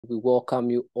We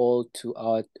welcome you all to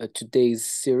our today's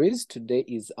series. Today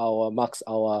is marks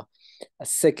our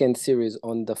second series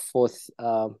on the fourth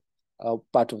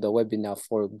part of the webinar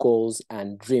for goals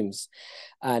and dreams.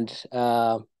 And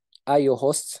I, your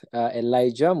host,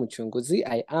 Elijah Muchunguzi.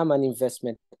 I am an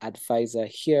investment advisor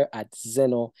here at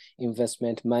XENO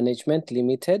Investment Management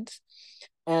Limited.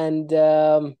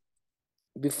 And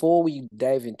before we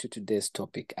dive into today's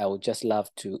topic, I would just love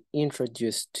to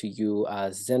introduce to you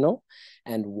XENO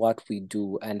and what we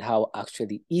do and how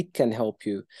actually it can help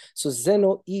you. So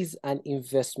XENO is an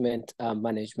investment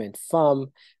management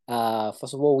firm.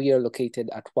 First of all, we are located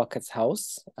at Workers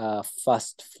House,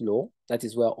 first floor. That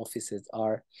is where offices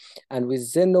are. And with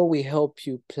XENO, we help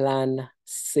you plan,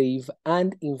 save,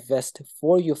 and invest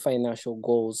for your financial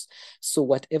goals. So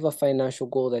whatever financial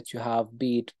goal that you have,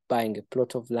 be it buying a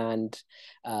plot of land,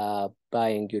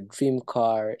 buying your dream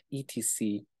car,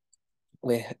 etc.,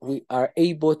 we are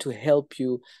able to help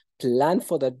you plan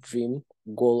for that dream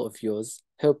goal of yours,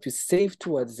 help you save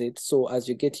towards it. So as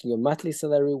you're getting your monthly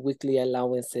salary, weekly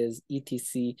allowances,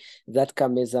 etc., that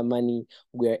comes as money,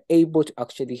 we're able to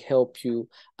actually help you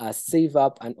save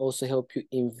up and also help you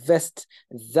invest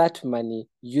that money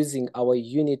using our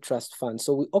unit trust fund.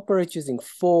 So we operate using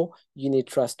 4 unit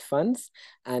trust funds,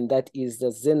 and that is the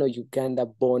XENO Uganda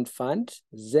Bond Fund,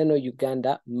 XENO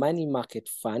Uganda Money Market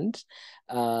Fund,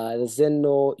 the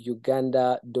XENO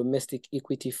Uganda Domestic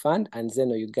Equity Fund, and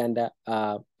XENO Uganda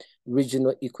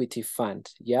Regional Equity Fund.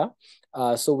 Yeah.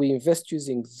 So we invest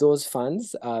using those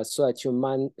funds so that your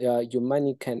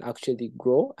money can actually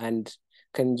grow and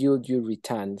can yield you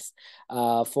returns.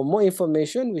 For more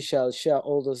information, we shall share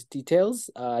all those details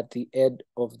at the end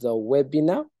of the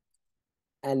webinar.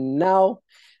 And now,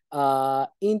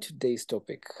 in today's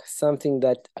topic, something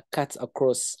that cuts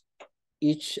across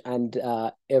each and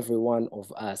every one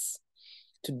of us.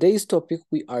 Today's topic,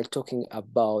 we are talking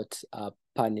about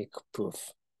panic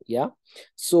proof. Yeah.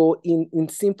 So in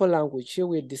simple language, here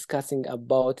we're discussing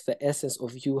about the essence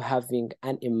of you having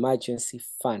an emergency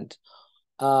fund.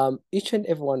 Each and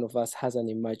every one of us has an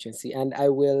emergency, and I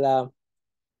will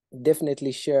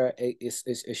definitely share a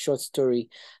short story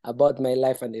about my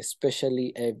life, and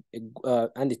especially and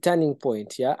the turning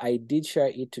point. Yeah, I did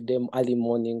share it today early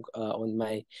morning on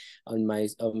my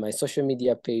social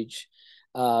media page.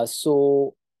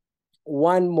 So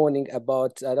one morning that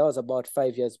was about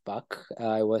 5 years back.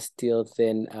 I was still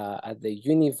then at the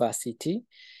university.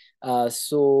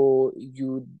 So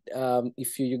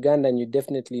if you're Ugandan, you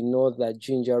definitely know that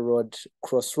Ginger Road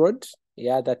crossroad.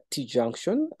 Yeah, that T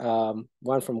junction.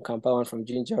 One from Kampala, one from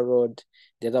Ginger Road,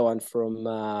 the other one from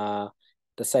the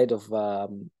side of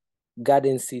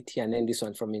Garden City, and then this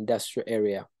one from industrial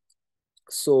area.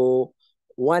 So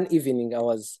one evening, I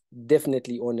was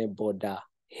definitely on a border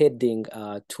heading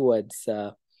towards,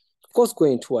 of course,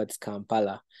 going towards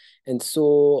Kampala. And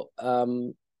so,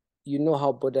 you know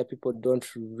how border people don't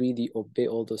really obey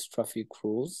all those traffic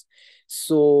rules.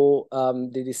 So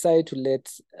they decided to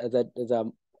let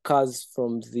the cars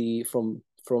from the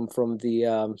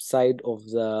side of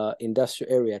the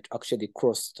industrial area to actually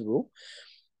cross through.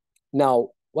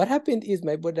 Now, what happened is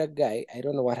my border guy, I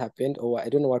don't know what happened, or I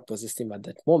don't know what possessed him at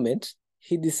that moment.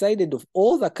 He decided, of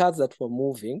all the cars that were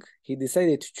moving, he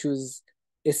decided to choose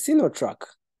a XENO truck.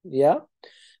 Yeah.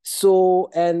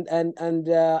 So I don't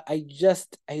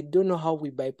know how we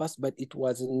bypassed, but it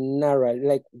was narrow.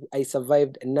 Like, I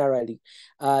survived narrowly.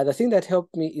 The thing that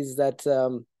helped me is that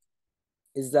there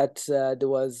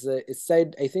was a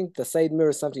side, I think the side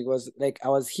mirror, something was like I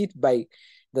was hit by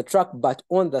the truck, but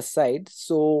on the side.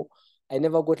 So I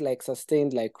never got like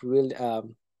sustained like real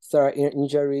thorough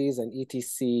injuries and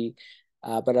etc.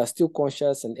 But I was still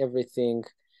conscious and everything.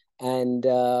 And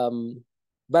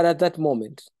but at that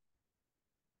moment,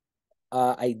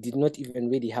 I did not even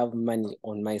really have money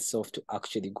on myself to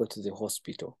actually go to the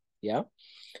hospital. Yeah.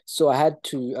 So I had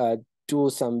to do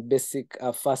some basic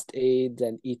first aid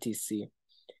and etc.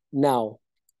 Now,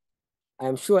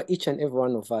 I'm sure each and every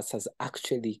one of us has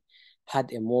actually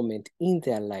had a moment in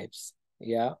their lives,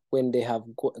 yeah, when they have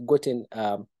gotten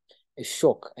a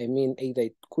shock. I mean, either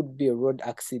it could be a road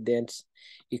accident,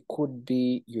 it could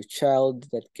be your child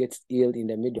that gets ill in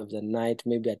the middle of the night,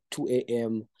 maybe at 2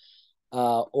 a.m.,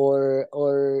 or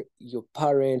your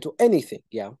parent or anything.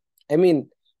 Yeah. I mean,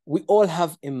 we all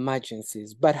have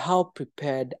emergencies, but how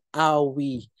prepared are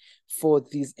we for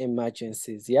these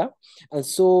emergencies? Yeah. And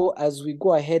so as we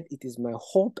go ahead, it is my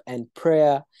hope and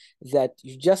prayer that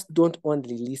you just don't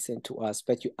only listen to us,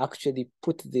 but you actually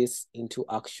put this into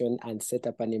action and set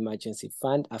up an emergency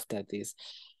fund after this.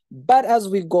 But as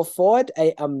we go forward,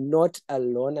 I am not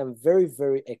alone. I'm very,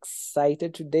 very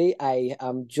excited today. I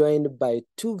am joined by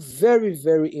two very,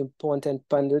 very important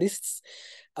panelists,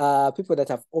 people that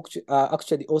have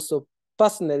actually also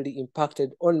personally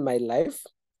impacted on my life.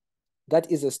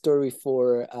 That is a story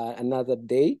for another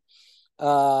day.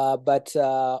 But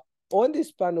on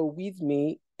this panel with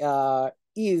me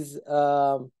is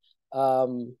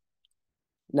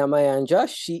Namayanja.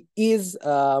 She is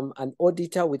an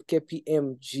auditor with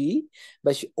KPMG,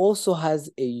 but she also has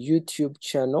a YouTube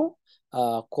channel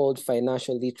called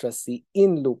Financial Literacy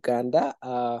in Luganda.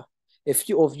 A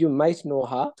few of you might know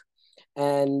her.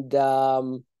 And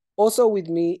also with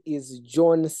me is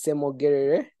John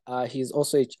Semogerere. He's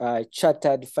also a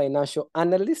chartered financial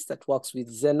analyst that works with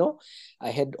XENO,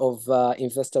 head of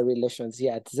investor relations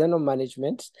here at XENO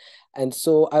Management. And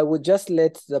so I would just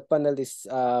let the panelists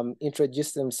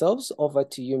introduce themselves. Over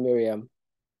to you, Miriam.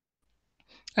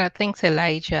 Thanks,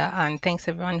 Elijah, and thanks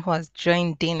everyone who has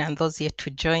joined in and those yet to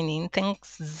join in.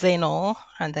 Thanks, Zeno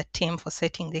and the team for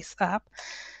setting this up.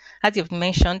 As you've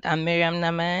mentioned, I'm Miriam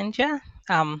Namayanja.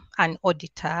 I'm an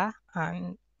auditor,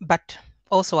 but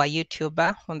also a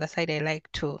YouTuber. On the side, I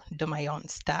like to do my own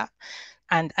stuff.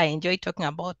 And I enjoy talking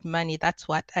about money. That's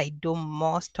what I do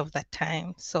most of the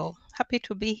time. So happy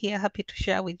to be here, happy to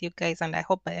share with you guys. And I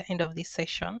hope by the end of this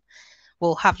session,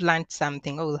 we'll have learned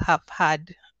something, or we'll have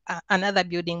had another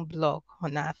building block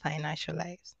on our financial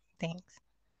lives. Thanks.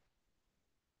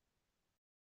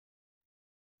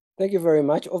 Thank you very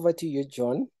much. Over to you,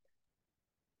 John.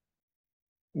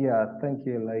 Yeah, thank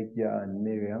you, Elijah and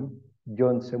Miriam.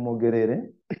 John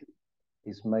Semogerere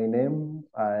is my name.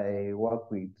 I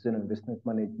work with XENO Investment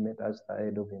Management as the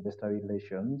head of investor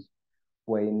relations.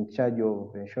 We're in charge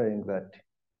of ensuring that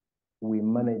we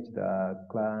manage the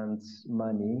client's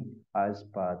money as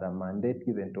per the mandate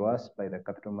given to us by the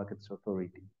Capital Markets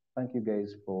Authority. Thank you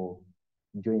guys for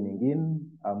joining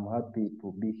in. I'm happy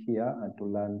to be here and to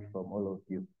learn from all of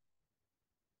you.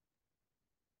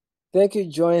 Thank you,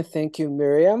 John. Thank you,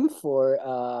 Miriam, for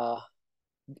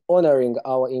honoring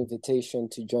our invitation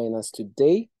to join us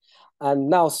today. And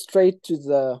now straight to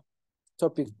the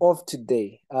topic of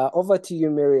today. Over to you,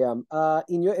 Miriam.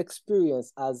 In your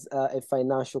experience as a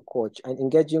financial coach and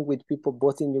engaging with people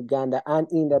both in Uganda and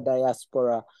in the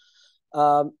diaspora,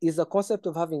 is the concept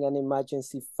of having an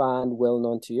emergency fund well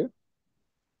known to you?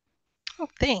 Oh,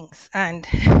 thanks. And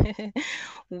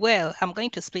well, I'm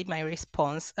going to split my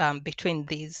response between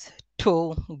these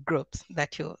two groups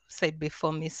that you said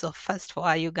before me. So first, for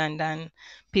our Ugandan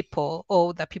people,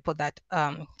 or the people that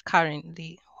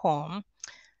currently home,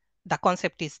 the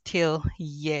concept is still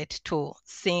yet to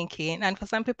sink in. And for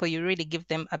some people, you really give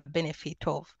them a benefit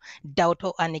of doubt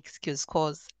or an excuse,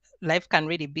 because life can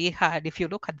really be hard. If you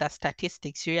look at the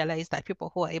statistics, you realize that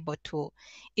people who are able to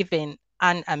even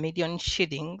earn 1 million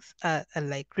shillings are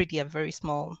like really a very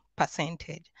small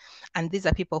percentage. And these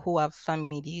are people who have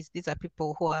families. These are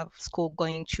people who have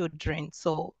school-going children.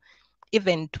 So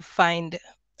even to find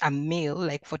a meal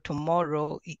like for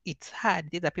tomorrow, it's hard.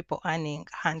 These are people earning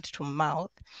hand to mouth.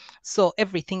 So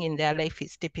everything in their life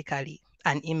is typically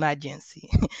an emergency.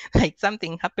 Like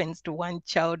something happens to one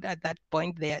child at that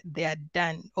point, they are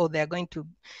done, or they're going to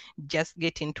just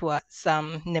get into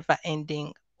some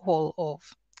never-ending hole of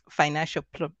financial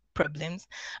problems.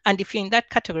 And if you're in that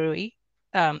category,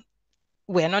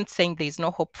 we're not saying there's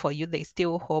no hope for you. There's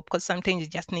still hope, because sometimes you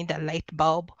just need a light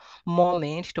bulb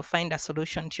moment to find a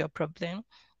solution to your problem.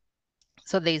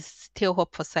 So there's still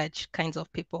hope for such kinds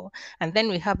of people. And then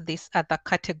we have this other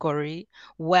category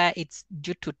where it's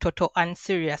due to total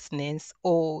unseriousness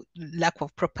or lack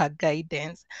of proper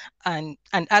guidance. And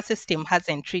our system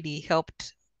hasn't really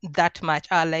helped that much.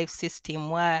 Our life system,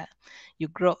 where you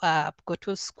grow up, go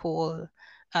to school,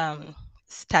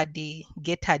 study,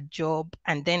 get a job,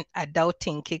 and then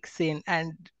adulting kicks in.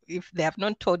 And if they have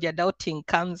not told you, adulting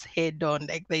comes head on.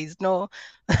 Like there is no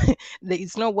there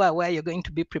is nowhere where you're going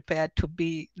to be prepared to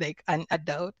be like an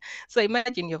adult. So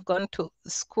imagine you've gone to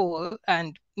school,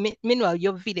 and meanwhile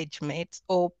your village mates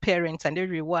or parents and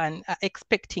everyone are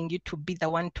expecting you to be the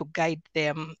one to guide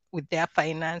them with their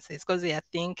finances, because they are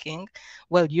thinking,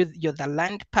 well, you're the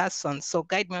land person, so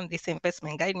guide me on this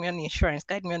investment, guide me on insurance,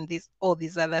 guide me on this, all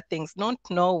these other things, not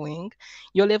knowing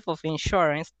your level of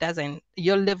insurance doesn't,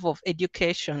 your level of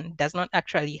education does not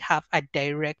actually have a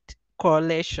direct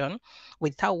correlation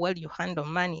with how well you handle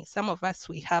money. Some of us,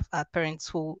 we have our parents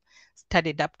who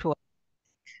studied up to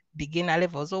beginner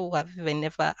levels, or who have even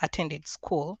never attended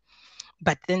school,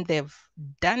 but then they've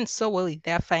done so well with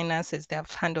their finances, they have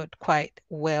handled quite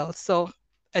well. So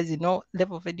as you know,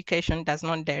 level of education does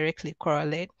not directly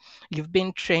correlate. You've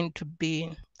been trained to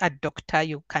be a doctor,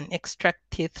 you can extract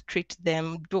teeth, treat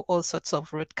them, do all sorts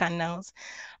of root canals,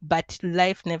 but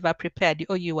life never prepared you,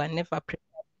 or you were never prepared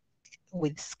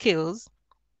with skills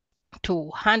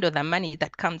to handle the money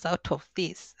that comes out of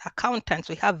this. Accountants,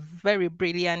 we have very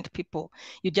brilliant people.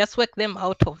 You just wake them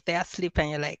out of their sleep and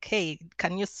you're like, hey,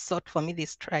 can you sort for me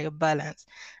this trial balance?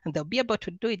 And they'll be able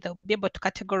to do it. They'll be able to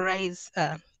categorize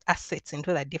assets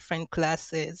into the different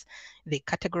classes. They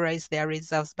categorize their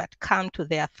reserves, but come to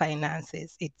their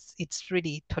finances, it's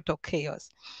really total chaos.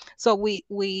 So we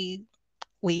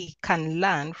can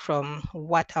learn from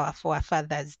what our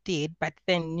forefathers did, but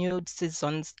then new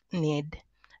seasons need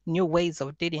new ways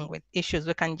of dealing with issues.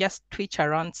 We can just twitch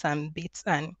around some bits,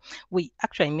 and we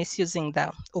actually misusing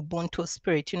the Ubuntu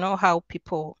spirit. You know how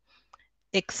people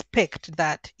expect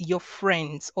that your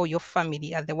friends or your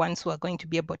family are the ones who are going to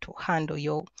be able to handle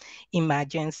your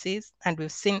emergencies. And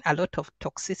we've seen a lot of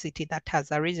toxicity that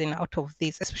has arisen out of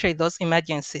this, especially those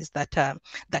emergencies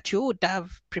that you would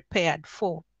have prepared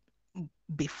for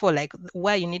before, like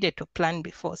where you needed to plan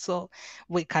before. So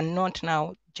we cannot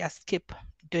now just keep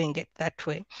doing it that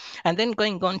way. And then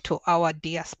going on to our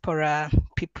diaspora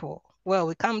people, well,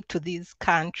 we come to these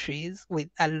countries with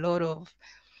a lot of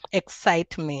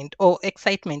excitement, or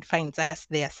excitement finds us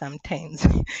there sometimes.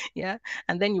 Yeah.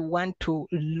 And then you want to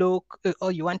look,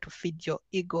 or you want to feed your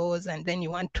egos, and then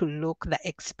you want to look the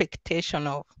expectation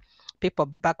of people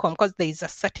back home, because there is a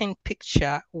certain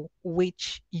picture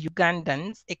which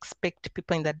Ugandans expect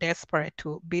people in the diaspora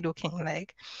to be looking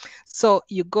like. So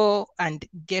you go and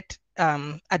get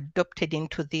adopted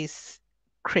into this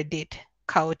credit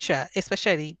culture,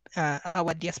 especially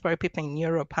our diaspora people in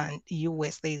Europe and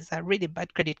US. There's a really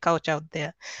bad credit culture out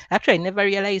there. Actually, I never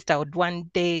realized I would one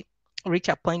day reach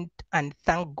a point and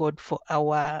thank God for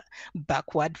our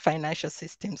backward financial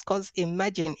systems. Because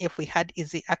imagine if we had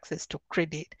easy access to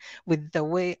credit with the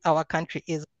way our country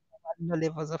is, low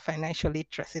levels of financial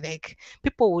literacy. Like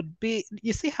people would be,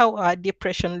 you see how our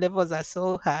depression levels are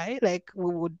so high, like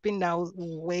we would be now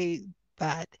way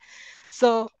bad.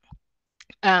 So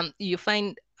you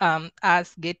find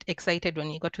us get excited when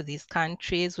you go to these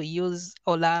countries. We use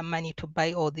all our money to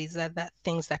buy all these other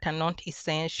things that are not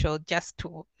essential, just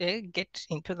to get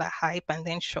into the hype and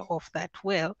then show off that,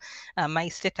 well, my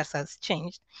status has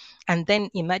changed. And then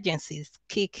emergencies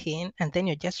kick in, and then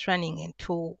you're just running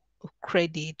into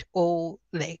credit or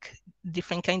like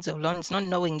different kinds of loans, not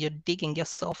knowing you're digging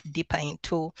yourself deeper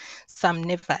into some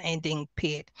never-ending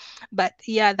pit. But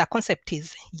yeah, the concept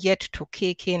is yet to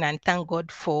kick in, and thank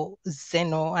God for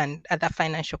XENO and other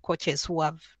financial coaches who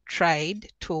have tried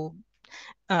to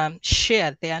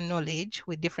share their knowledge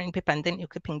with different people, and then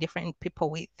equipping different people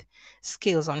with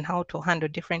skills on how to handle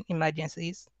different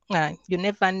emergencies. You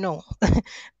never know.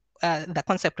 The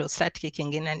concept will start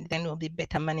kicking in, and then we'll be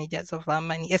better managers of our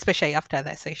money, especially after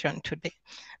the session today.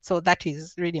 So that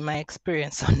is really my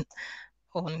experience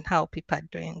on how people are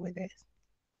doing with it.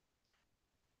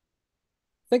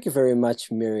 Thank you very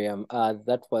much, Miriam.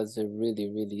 That was a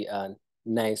really, really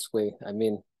nice way. I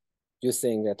mean, you're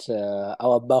saying that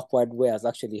our backward way has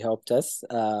actually helped us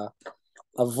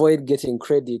avoid getting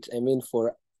credit. I mean,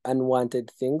 for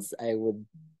unwanted things, I would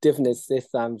definitely say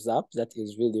thumbs up. That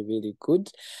is really, really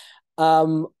good.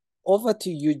 Over to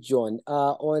you, John.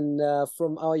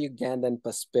 From our Ugandan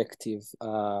perspective,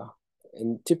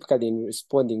 and typically in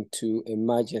responding to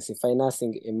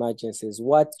financing emergencies,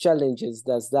 what challenges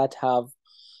does that have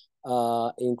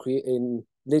in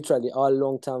literally our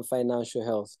long-term financial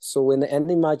health? So when an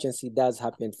emergency does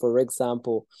happen, for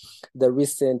example, the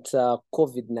recent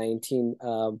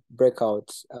COVID-19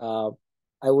 breakout,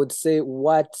 I would say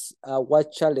what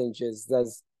challenges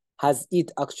has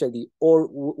it actually, or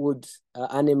would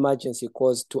an emergency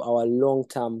cause to our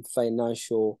long-term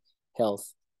financial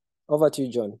health? Over to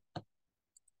you, John.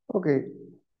 Okay,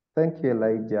 thank you,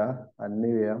 Elijah and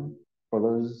Miriam, for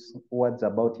those words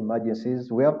about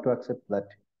emergencies. We have to accept that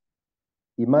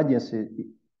emergency,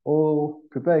 or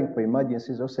preparing for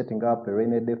emergencies or setting up a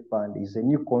rainy day fund is a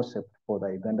new concept for the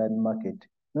Ugandan market.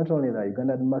 Not only the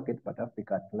Ugandan market, but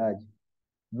Africa at large.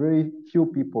 Very few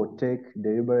people take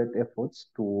deliberate efforts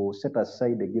to set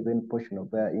aside a given portion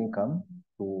of their income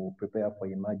to prepare for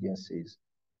emergencies.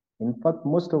 In fact,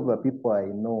 most of the people I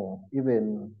know,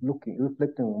 even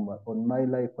reflecting on my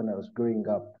life when I was growing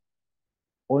up,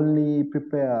 only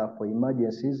prepare for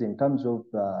emergencies in terms of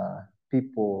the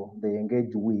people they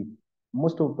engage with.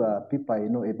 Most of the people I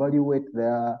know evaluate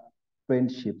their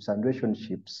friendships and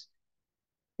relationships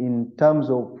in terms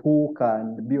of who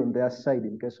can be on their side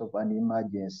in case of an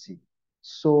emergency.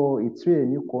 So it's really a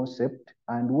new concept.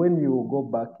 And when you go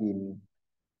back in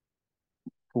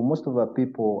to most of the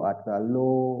people at the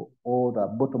low or the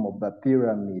bottom of the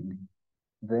pyramid,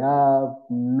 they have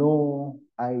no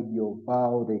idea of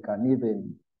how they can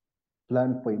even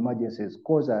plan for emergencies,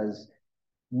 because as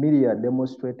Miriam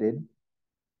demonstrated,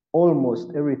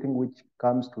 almost everything which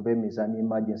comes to them is an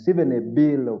emergency. Even a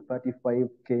bill of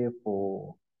 35K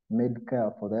for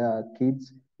Medicare for their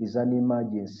kids is an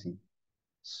emergency.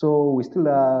 So we still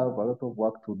have a lot of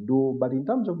work to do. But in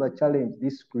terms of the challenge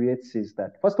this creates is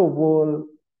that, first of all,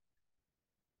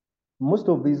 most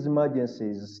of these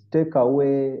emergencies take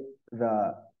away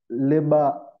the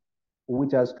labor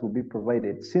which has to be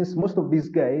provided. Since most of these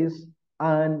guys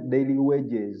earn daily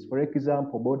wages, for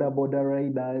example, border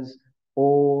riders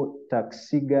or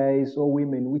taxi guys or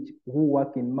women who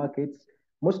work in markets,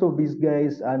 most of these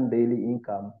guys earn daily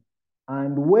income.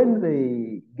 And when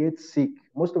they get sick,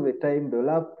 most of the time they'll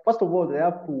have, first of all, they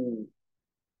have to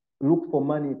look for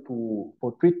money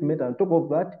for treatment. On top of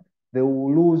that, they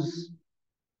will lose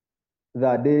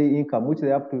the daily income, which they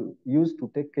have to use to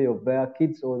take care of their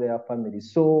kids or their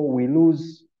families. So we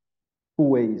lose two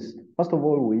ways. First of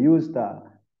all, we use the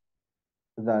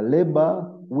labor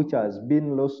which has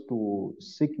been lost to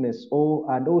sickness,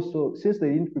 and also since they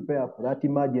didn't prepare for that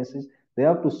emergencies, they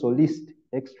have to solicit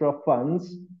extra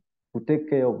funds to take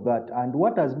care of that. And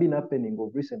what has been happening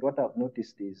of recent, what I've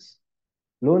noticed is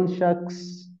loan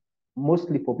sharks,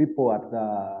 mostly for people at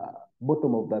the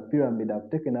bottom of the pyramid, have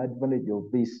taken advantage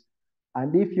of this.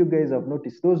 And if you guys have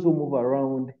noticed, those who move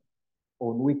around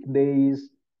on weekdays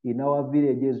in our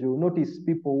villages, you'll notice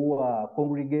people who are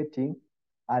congregating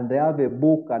and they have a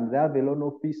book and they have a loan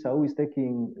officer who is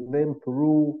taking them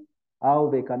through how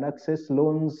they can access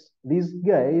loans. These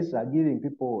guys are giving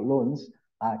people loans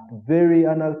at very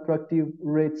unattractive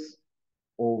rates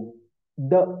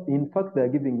in fact, they're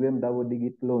giving them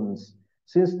double-digit loans.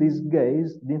 Since these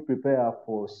guys didn't prepare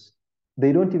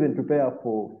they don't even prepare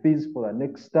for fees for the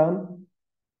next term.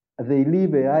 They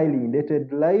live a highly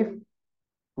indebted life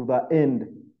to the end.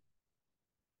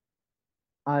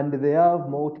 And they have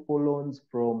multiple loans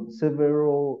from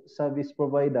several service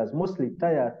providers, mostly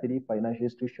tier 3 financial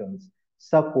institutions,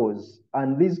 SACCOs.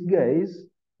 And these guys,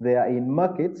 they are in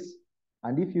markets.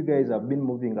 And if you guys have been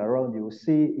moving around, you'll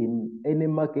see in any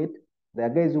market, there are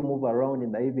guys who move around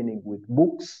in the evening with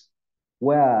books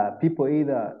where people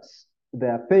they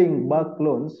are paying back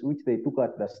loans, which they took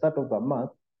at the start of the month.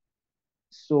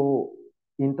 So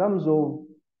in terms of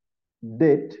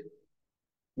debt,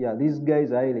 yeah, these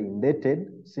guys are highly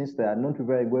indebted since they are not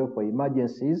very well for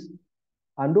emergencies.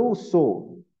 And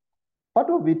also, part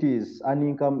of it is an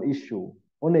income issue.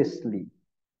 Honestly,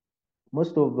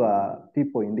 most of the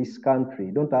people in this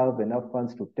country don't have enough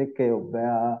funds to take care of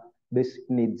their basic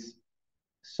needs.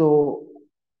 So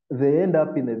they end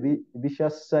up in a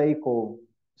vicious cycle of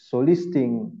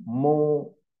soliciting more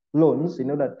loans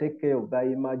in order to take care of their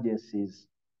emergencies.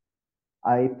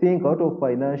 I think a lot of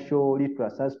financial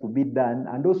literacy has to be done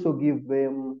and also give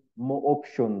them more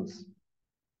options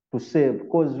to save.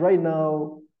 Because right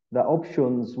now, the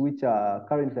options which are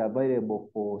currently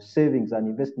available for savings and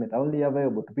investment are only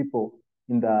available to people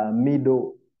in the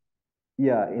middle,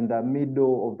 in the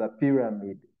middle of the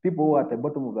pyramid. People who are at the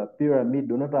bottom of the pyramid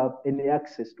do not have any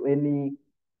access to any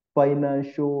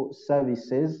financial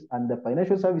services, and the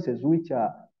financial services which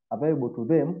are available to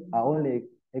them are only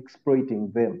exploiting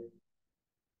them.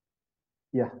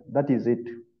 Yeah, that is it,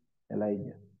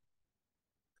 Elijah.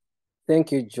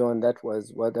 Thank you, John. That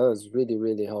was really,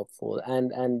 really helpful.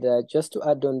 And just to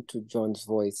add on to John's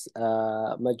voice,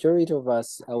 majority of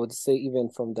us, I would say, even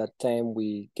from that time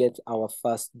we get our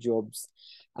first jobs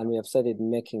and we have started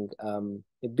making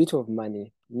a bit of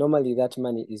money. Normally that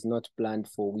money is not planned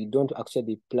for. We don't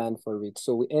actually plan for it.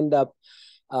 So we end up,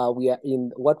 we are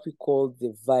in what we call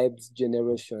the vibes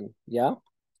generation. Yeah.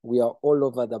 We are all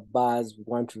over the bars. We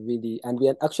want to really, and we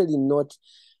are actually not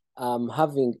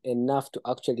having enough to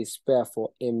actually spare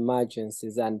for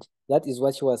emergencies. And that is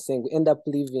what you were saying. We end up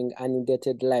living an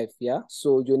indebted life, yeah?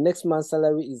 So your next month's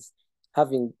salary is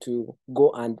having to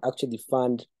go and actually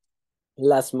fund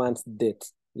last month's debt,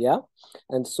 yeah?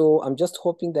 And so I'm just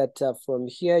hoping that from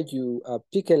here you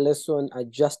pick a lesson,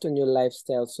 adjust on your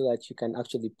lifestyle so that you can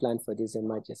actually plan for these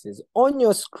emergencies. On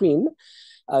your screen,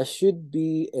 should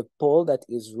be a poll that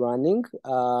is running.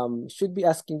 Should be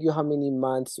asking you how many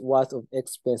months worth of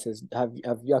expenses have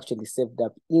you actually saved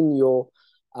up in your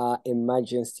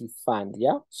emergency fund.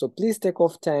 Yeah. So please take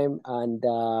off time and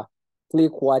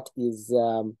click what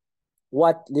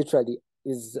literally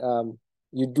is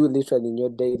you do literally in your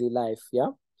daily life.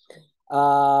 Yeah.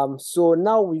 So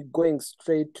now we're going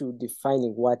straight to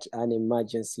defining what an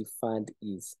emergency fund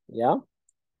is. Yeah.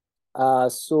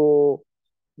 So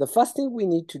The first thing we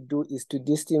need to do is to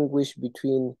distinguish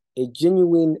between a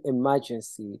genuine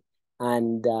emergency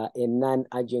and a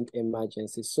non-urgent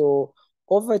emergency. So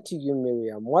over to you,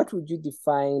 Miriam. What would you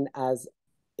define as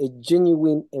a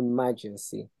genuine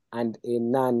emergency and a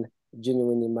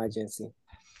non-genuine emergency?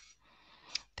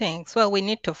 Thanks. Well, we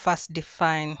need to first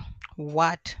define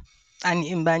what an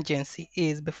emergency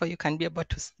is before you can be able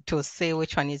to say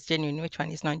which one is genuine, which one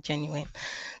is not genuine.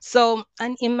 So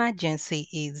an emergency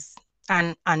is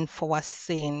an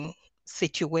unforeseen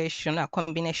situation, a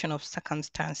combination of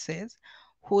circumstances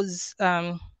whose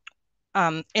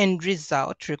end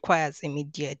result requires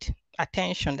immediate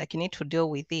attention. Like you need to deal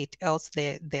with it, else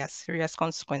there are serious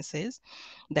consequences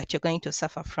that you're going to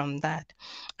suffer from that.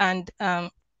 And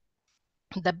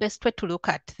the best way to look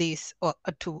at this, or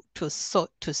to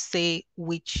say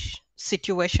which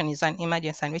situation is an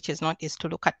emergency and which is not, is to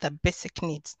look at the basic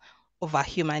needs of a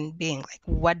human being. Like,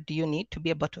 what do you need to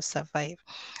be able to survive?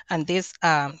 And these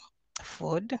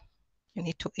food, you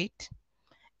need to eat,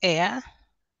 air,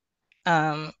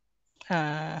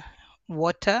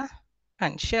 water,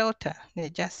 and shelter. They're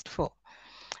just four.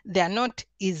 They are not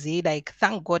easy. Like,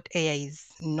 thank God air is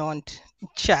not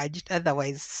charged.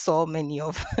 Otherwise, so many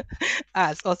of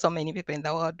us, or so many people in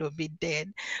the world will be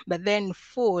dead. But then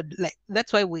food, like,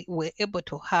 that's why we were able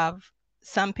to have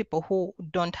some people who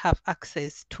don't have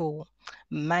access to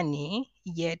money,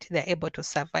 yet they're able to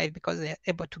survive because they're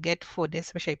able to get food,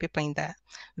 especially people in the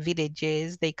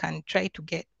villages. They can try to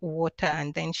get water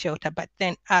and then shelter. But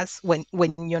then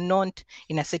when you're not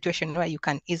in a situation where you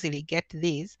can easily get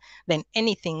these, then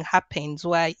anything happens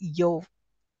where your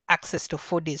access to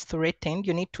food is threatened,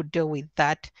 you need to deal with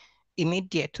that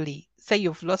immediately. Say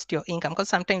you've lost your income, because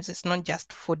sometimes it's not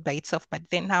just food by itself, but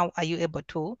then how are you able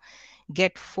to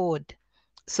get food?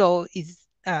 So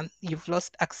you've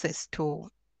lost access to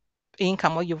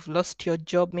income, or you've lost your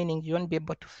job, meaning you won't be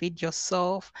able to feed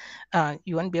yourself.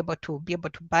 You won't be able to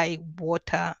buy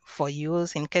water for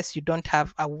use in case you don't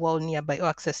have a well nearby or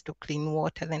access to clean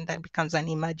water. Then that becomes an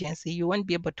emergency. You won't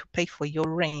be able to pay for your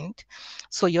rent,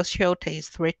 so your shelter is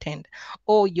threatened.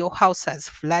 Or your house has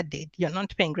flooded. You're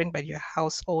not paying rent, but your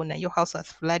house owner, your house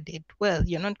has flooded. Well,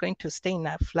 you're not going to stay in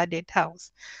a flooded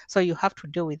house, so you have to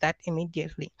deal with that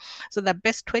immediately. So the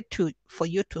best way for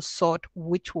you to sort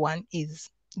which one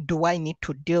do I need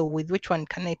to deal with, which one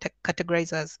can I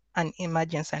categorize as an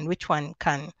emergency, and which one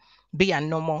can be a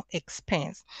normal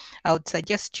expense, I would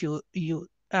suggest you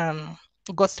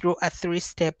go through a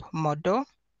 3-step model,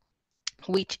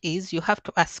 which is, you have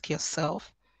to ask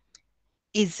yourself,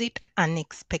 is it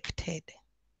unexpected?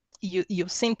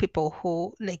 You've seen people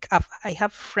who, like, I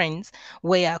have friends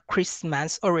where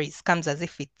Christmas always comes as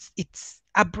if it's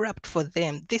abrupt for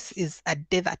them. This is a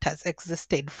day that has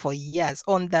existed for years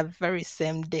on the very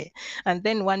same day, and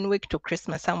then 1 week to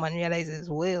Christmas someone realizes,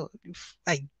 well, if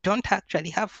I don't actually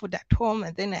have food at home,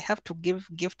 and then I have to give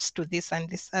gifts to this and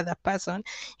this other person.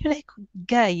 You're like,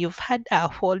 guy, you've had a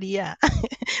whole year.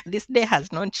 This day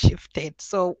has not shifted,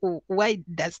 so why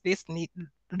does this need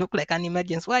look like an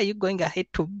emergency? Why are you going ahead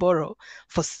to borrow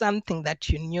for something that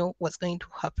you knew was going to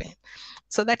happen?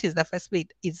 So that is the first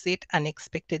bit. Is it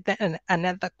unexpected? Then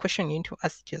another question you need to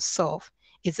ask yourself,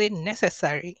 is it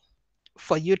necessary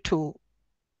for you to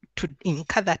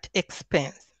incur that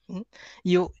expense?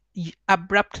 You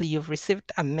abruptly, you've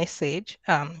received a message,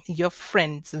 your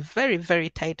friends, very, very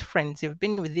tight friends, you've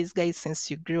been with these guys since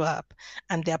you grew up,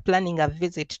 and they're planning a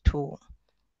visit to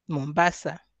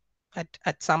Mombasa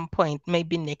at some point,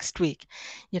 maybe next week.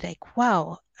 You're like,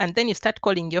 wow. And then you start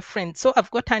calling your friends. So I've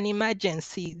got an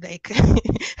emergency, like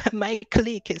my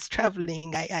clique is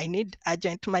traveling. I need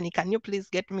urgent money. Can you please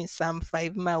get me some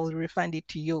 5 miles, refund it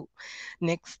to you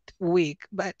next week?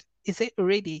 But is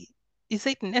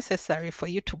it necessary for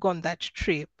you to go on that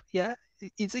trip? Yeah.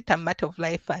 Is it a matter of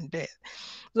life and death?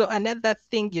 So another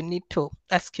thing you need to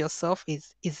ask yourself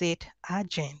is it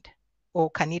urgent, or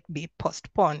can it be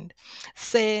postponed?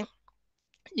 Say,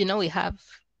 we have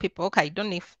people, okay, I don't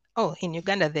know if, in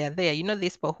Uganda they're there.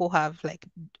 These people who have like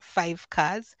 5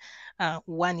 cars.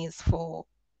 One is for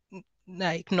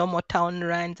like normal town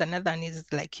runs, another one is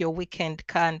like your weekend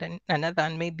car, and another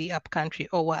one maybe up country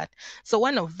or what. So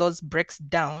one of those breaks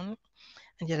down,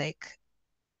 and you're like,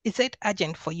 is it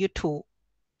urgent for you to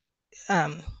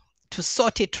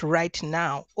sort it right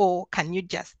now, or can you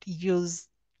just use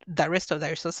the rest of the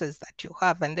resources that you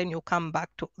have, and then you come back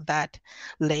to that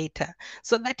later?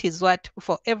 So that is what,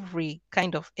 for every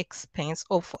kind of expense,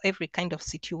 or for every kind of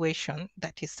situation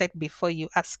that is set before you,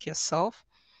 ask yourself,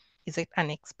 is it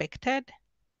unexpected?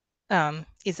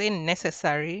 Is it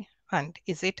necessary? and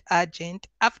is it urgent?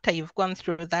 After you've gone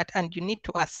through that, and you need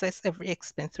to assess every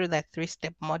expense through that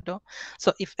 3-step model.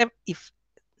 So if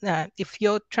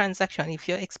your transaction, if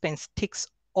your expense ticks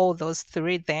all those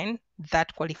 3, then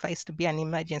that qualifies to be an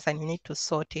emergency and you need to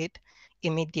sort it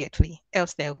immediately.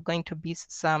 Else there are going to be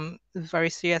some very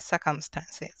serious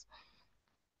circumstances.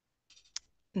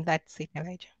 That's it,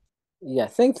 Elijah. Yeah,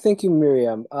 thank you,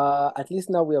 Miriam. At least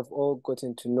now we have all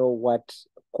gotten to know what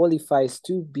qualifies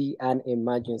to be an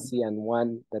emergency and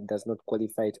one that does not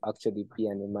qualify to actually be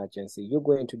an emergency. You're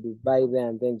going to Dubai there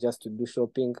and then just to do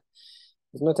shopping.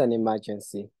 It's not an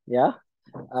emergency, yeah?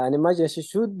 An emergency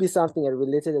should be something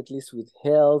related at least with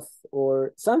health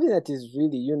or something that is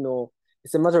really,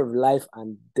 it's a matter of life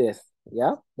and death,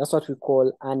 yeah? That's what we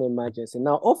call an emergency.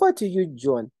 Now, over to you,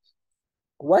 John.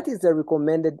 What is the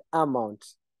recommended amount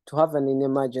to have an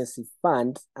emergency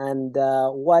fund, and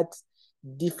what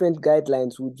different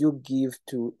guidelines would you give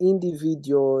to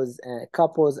individuals,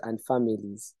 couples, and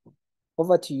families?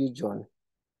 Over to you, John.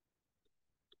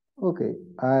 Okay,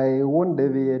 I won't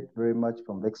deviate very much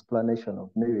from the explanation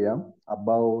of Miriam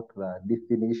about the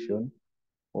definition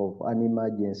of an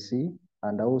emergency,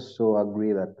 and I also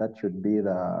agree that that should be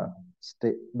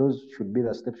those should be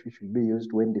the steps which should be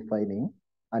used when defining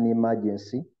an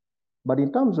emergency. But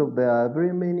in terms of, there are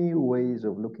very many ways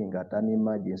of looking at an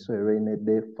emergency, so a rainy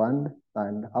day fund,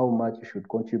 and how much you should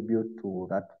contribute to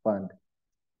that fund.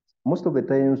 Most of the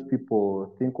times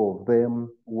people think of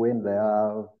them when they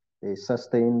have a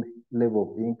sustained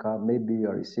level of income. Maybe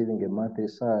you're receiving a monthly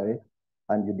salary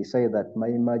and you decide that my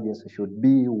emergency should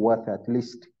be worth at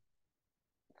least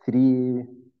 3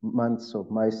 months of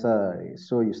my salary.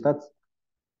 So you start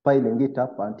piling it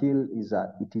up until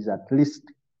it is at least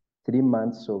 3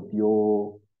 months of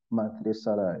your monthly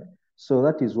salary. So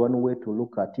that is one way to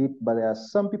look at it. But there are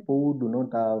some people who do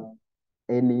not have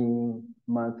any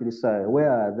monthly salary,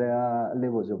 where their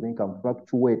levels of income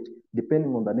fluctuate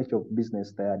depending on the nature of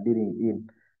business they are dealing in.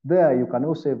 There, you can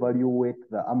also evaluate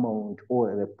the amount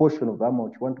or the portion of the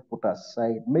amount you want to put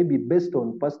aside, maybe based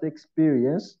on past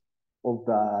experience of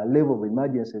the level of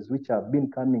emergencies which have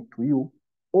been coming to you,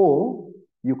 or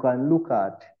you can look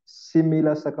at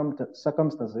similar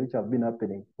circumstances which have been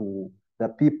happening to the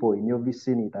people in your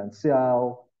vicinity and see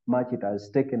how much it has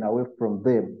taken away from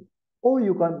them. Or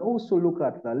you can also look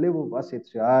at the level of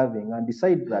assets you're having and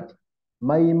decide that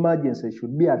my emergency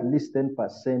should be at least 10%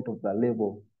 of the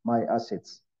level of my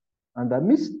assets. And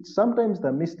sometimes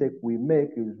the mistake we make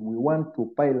is we want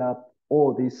to pile up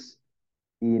all this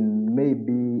in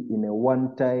maybe in a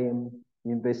one-time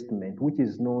investment, which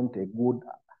is not a good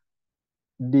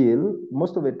deal.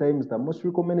 Most of the times, the most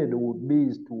recommended would be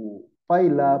is to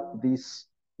pile up this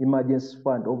emergency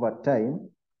fund over time,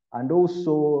 and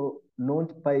also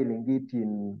not piling it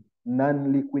in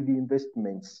non-liquid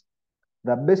investments.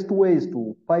 The best way is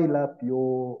to pile up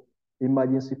your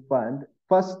emergency fund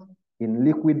first in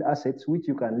liquid assets, which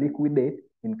you can liquidate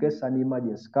in case an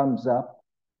emergency comes up.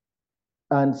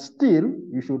 And still,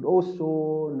 you should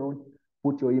also not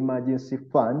put your emergency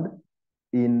fund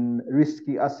in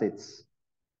risky assets.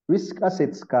 Risk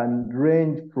assets can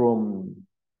range from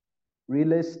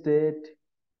real estate,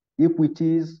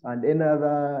 equities, and any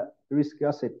other risk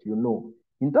asset you know.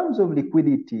 In terms of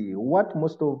liquidity, what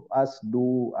most of us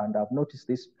do, and I've noticed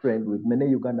this trend with many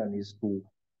Ugandans, is to,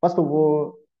 first of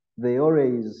all, they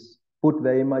always put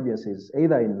their emergencies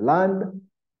either in land.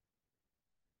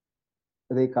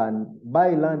 They can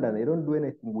buy land and they don't do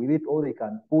anything with it, or they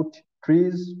can put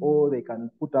trees, or they can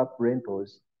put up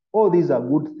rentals. All these are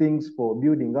good things for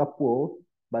building up wealth,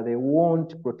 but they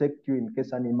won't protect you in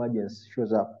case an emergency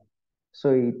shows up.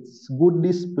 So it's good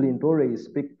discipline to always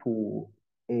speak to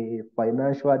a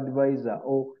financial advisor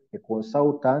or a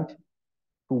consultant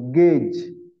to gauge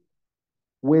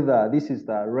whether this is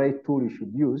the right tool you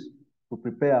should use to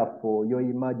prepare for your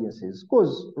emergencies.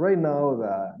 Because right now,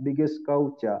 the biggest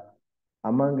culture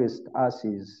amongst us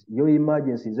is your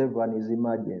emergencies, everyone is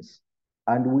emergency.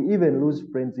 And we even lose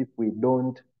friends if we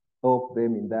don't help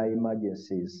them in their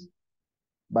emergencies.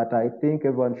 But I think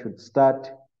everyone should start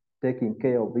taking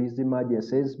care of these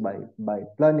emergencies by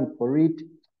planning for it,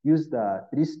 use the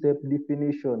 3-step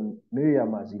definition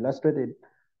Miriam has illustrated,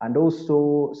 and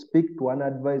also speak to an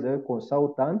advisor, a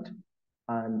consultant,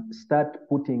 and start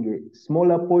putting a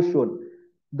smaller portion.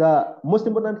 The most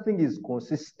important thing is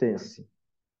consistency.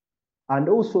 And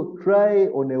also try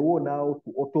on a own now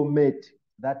to automate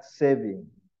that saving.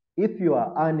 If you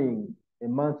are earning a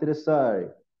monthly salary,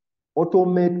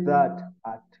 automate that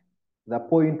at the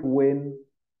point where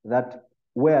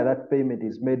that payment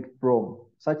is made from,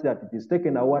 such that it is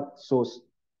taken at what source.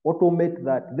 Automate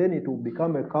that, then it will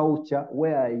become a culture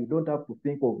where you don't have to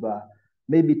think of the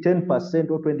maybe 10%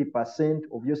 or 20%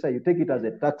 of your salary, you take it as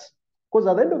a tax. Because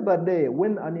at the end of the day,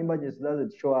 when an emergency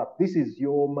doesn't show up, this is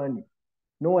your money.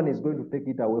 No one is going to take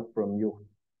it away from you.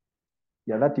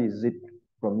 Yeah, that is it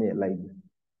from me, Elijah.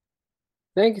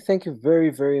 Thank you very,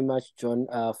 very much, John,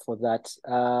 for that.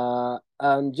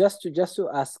 Just to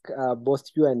ask both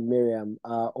you and Miriam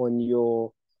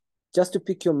just to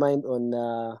pick your mind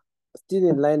on still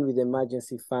in line with the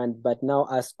emergency fund, but now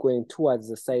us going towards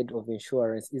the side of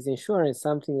insurance. Is insurance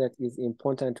something that is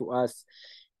important to us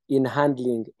in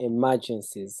handling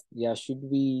emergencies? Yeah, should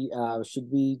we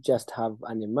just have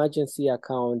an emergency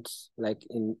account like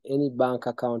in any bank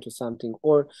account or something,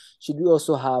 or should we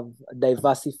also have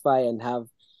diversify and have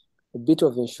a bit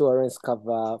of insurance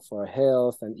cover for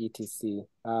health and etc?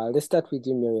 Let's start with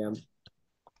you, Miriam.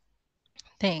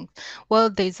 Thanks. Well,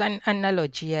 there's an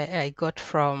analogy I got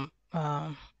from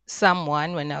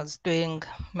someone when I was doing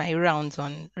my rounds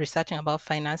on researching about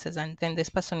finances, and then this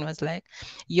person was like,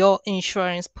 your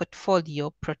insurance portfolio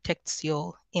protects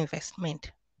your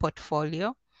investment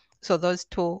portfolio. So those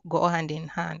two go hand in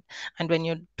hand. And when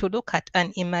you to look at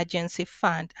an emergency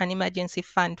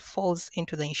fund falls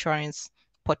into the insurance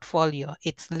portfolio.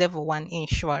 It's level 1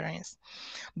 insurance.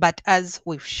 But as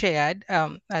we've shared,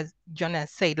 as John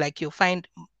has said, like you find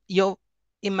your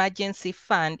emergency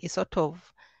fund is sort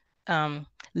of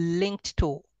linked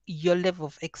to your level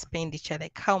of expenditure,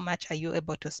 like how much are you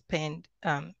able to spend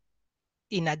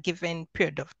in a given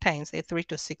period of time, say 3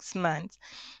 to 6 months.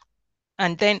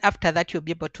 And then after that, you'll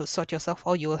be able to sort yourself,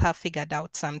 or you will have figured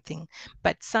out something.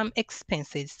 But some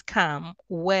expenses come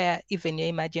where even your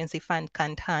emergency fund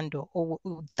can't handle, or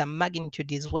the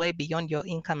magnitude is way beyond your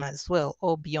income as well,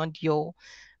 or beyond your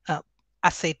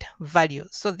asset value.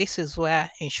 So this is where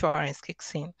insurance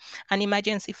kicks in. An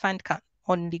emergency fund can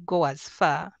only go as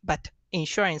far, but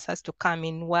insurance has to come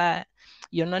in where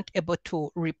you're not able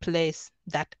to replace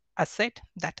that asset,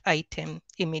 that item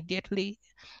immediately.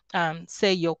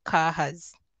 Say your car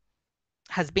has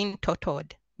been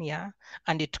totaled, yeah,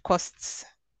 and it costs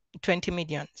 20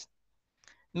 million.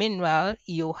 Meanwhile,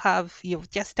 you've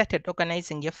just started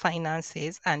organizing your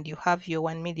finances and you have your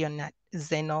 1 million at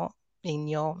XENO in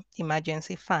your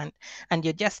emergency fund, and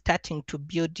you're just starting to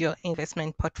build your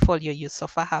investment portfolio. You so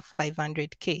far have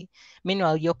 500K.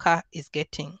 Meanwhile, your car is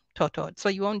getting totaled, so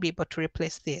you won't be able to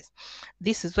replace this.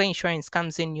 This is where insurance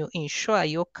comes in. You insure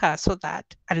your car so that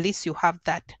at least you have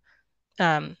that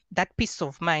that peace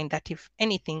of mind that if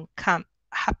anything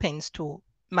happens to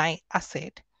my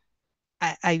asset,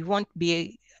 I won't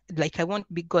be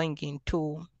going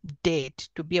into debt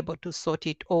to be able to sort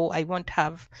it, or I won't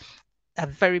have a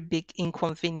very big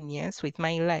inconvenience with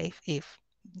my life if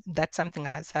that something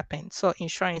has happened. So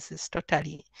insurance is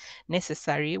totally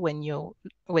necessary when you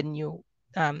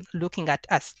looking at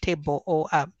a stable or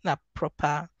a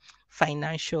proper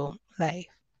financial life.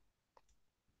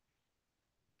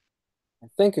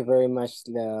 Thank you very much,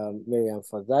 Miriam,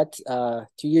 for that.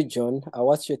 To you, John,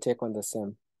 what's your take on the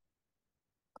same?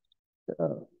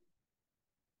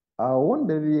 I won't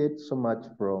deviate so much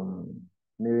from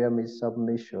Miriam's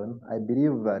submission. I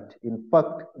believe that, in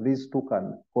fact, these two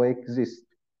can coexist.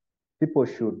 People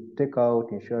should take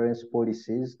out insurance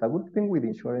policies. The good thing with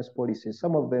insurance policies,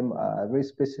 some of them are very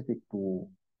specific to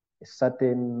a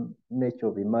certain nature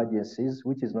of emergencies,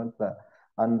 which is not the,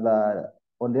 and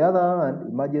on the other hand,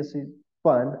 emergency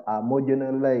fund are more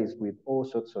generalized with all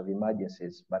sorts of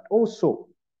emergencies, but also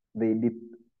there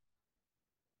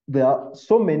are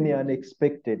so many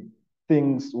unexpected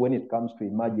things when it comes to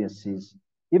emergencies.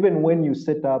 Even when you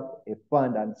set up a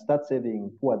fund and start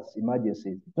saving towards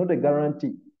emergencies, it's not a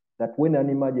guarantee that when an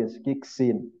emergency kicks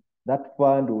in, that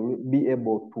fund will be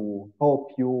able to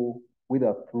help you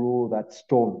weather through that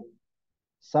storm.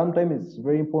 Sometimes it's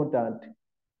very important.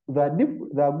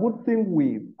 The good thing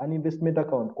with an investment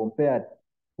account compared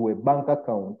to a bank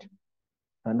account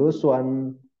and also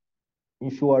an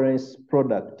insurance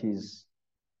product is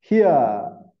here,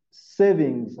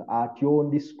 savings are at your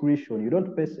own discretion. You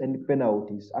don't face any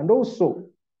penalties. And also,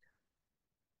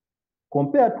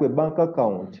 compared to a bank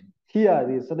account, here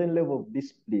there's a certain level of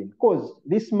discipline because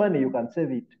this money, you can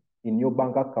save it in your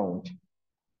bank account.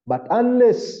 But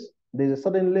unless there's a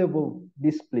certain level of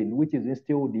discipline which is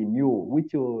instilled in you,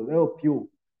 which will help you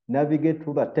navigate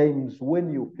through the times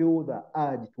when you feel the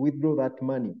urge to withdraw that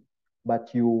money, but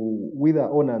you wither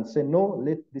on and say, no,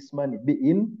 let this money be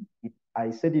in.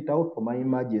 I set it out for my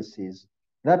emergencies.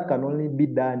 That can only be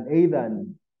done either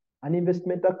in an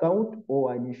investment account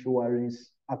or an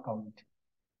insurance account.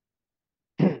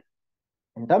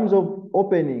 In terms of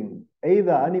opening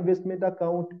either an investment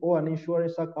account or an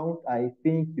insurance account, I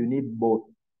think you need both.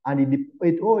 And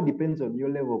it all depends on your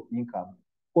level of income.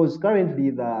 Because currently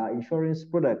the insurance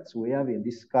products we have in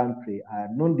this country are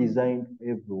not designed for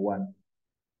everyone.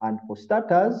 And for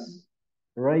starters,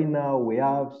 right now we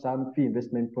have some fee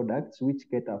investment products which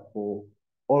cater for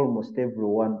almost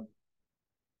everyone.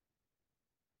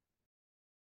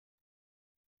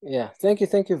 Yeah, thank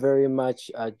you very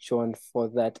much, John, for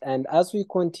that. And as we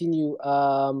continue,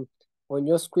 on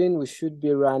your screen, we should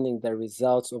be running the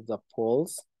results of the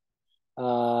polls.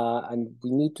 And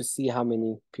we need to see how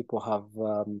many people have,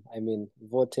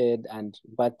 voted and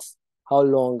how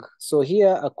long. So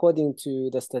here, according to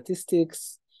the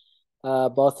statistics,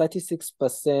 about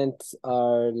 36%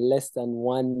 are less than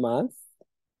 1 month.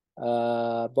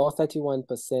 About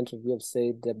 31% of you have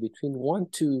said between 1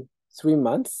 to 3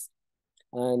 months,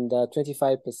 and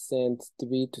 25%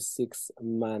 3 to 6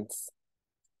 months.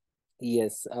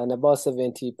 Yes, and about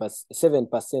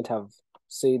 7% have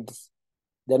said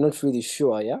they're not really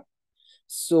sure, yeah?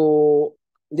 So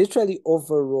literally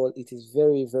overall, it is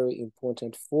very, very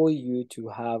important for you to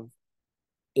have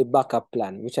a backup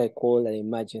plan, which I call an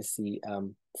emergency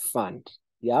fund,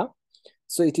 yeah?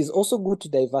 So it is also good to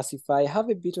diversify, have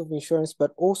a bit of insurance,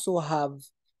 but also have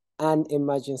an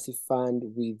emergency fund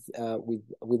with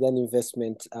an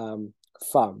investment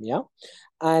firm, yeah?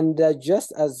 And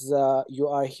just as you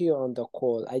are here on the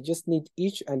call, I just need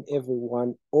each and every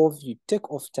one of you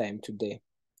take off time today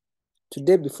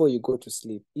before you go to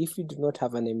sleep. If you do not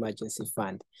have an emergency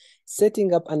fund,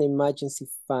 setting up an emergency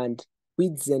fund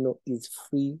with XENO is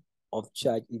free of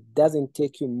charge. It doesn't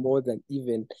take you more than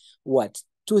even,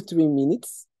 2-3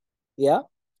 minutes, yeah?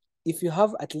 If you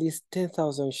have at least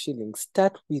 10,000 shillings,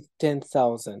 start with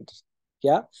 10,000,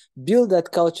 yeah? Build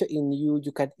that culture in you.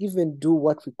 You can even do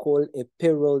what we call a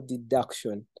payroll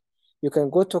deduction. You can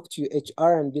go talk to your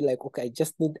HR and be like, okay, I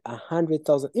just need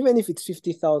 100,000, even if it's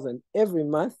 50,000 every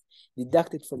month,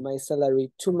 deducted from my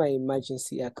salary to my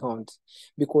emergency account.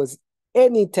 Because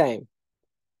anytime,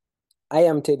 I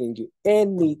am telling you,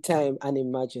 anytime an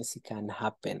emergency can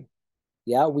happen.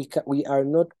 Yeah, we are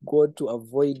not going to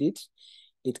avoid it.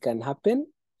 It can happen.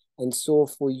 And so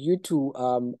for you to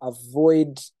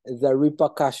avoid the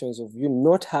repercussions of you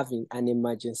not having an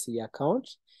emergency account,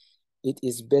 it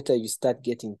is better you start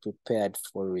getting prepared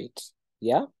for it,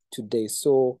 yeah, today.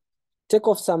 So take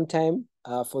off some time.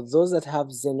 For those that have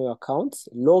XENO accounts,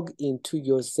 log into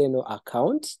your XENO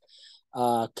account,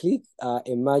 click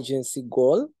emergency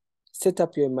goal, set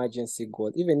up your emergency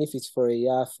goal. Even if it's for a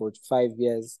year, for 5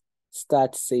 years,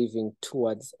 start saving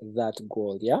towards that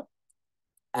goal, yeah?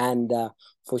 And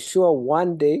for sure,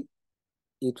 one day,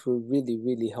 it will really,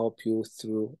 really help you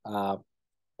through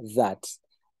that.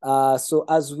 So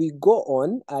as we go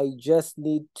on, I just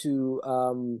need to,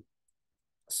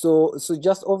 so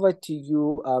just over to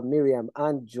you, Miriam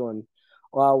and John.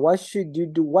 What should you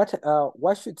do?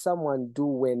 What should someone do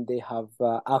when they have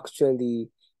actually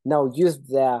now used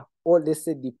their, or let's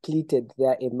say depleted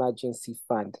their emergency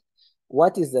fund?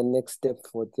 What is the next step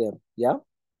for them? Yeah.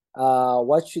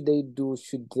 What should they do?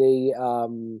 Should they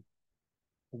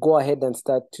go ahead and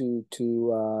start to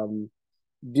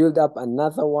build up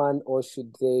another one, or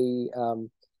should they,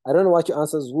 I don't know what your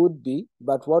answers would be,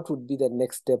 but what would be the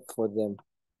next step for them?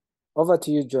 Over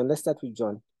to you, John. Let's start with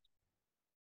John.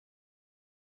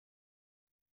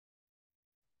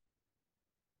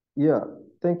 Yeah,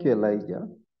 thank you, Elijah.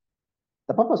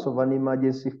 The purpose of an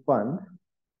emergency fund,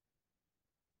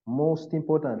 most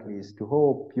importantly, is to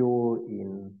help you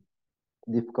in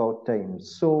difficult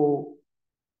times. So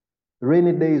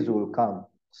rainy days will come.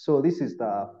 So this is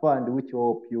the fund which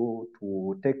will help you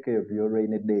to take care of your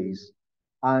rainy days.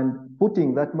 And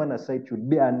putting that money aside should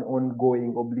be an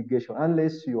ongoing obligation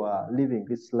unless you are living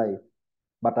this life.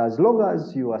 But as long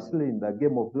as you are still in the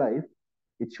game of life,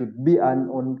 it should be an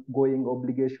ongoing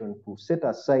obligation to set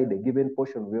aside a given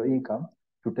portion of your income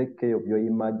to take care of your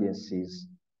emergencies.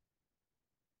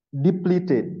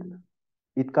 Depleted.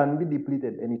 It can be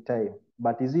depleted anytime,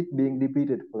 but is it being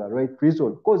depleted for the right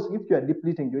reason? Because if you are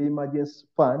depleting your emergency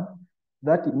fund,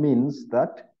 that means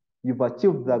that you've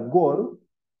achieved the goal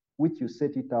which you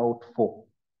set it out for.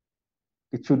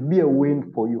 It should be a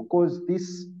win for you because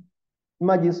this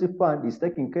emergency fund is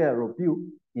taking care of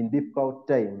you in difficult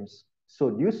times. So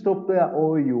do you stop there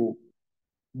or you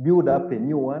build up a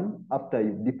new one after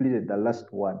you've depleted the last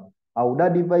one? I would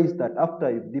advise that after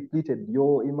you've depleted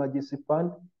your emergency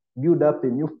fund, build up a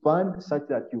new fund such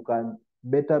that you can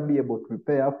better be able to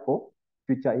prepare for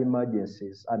future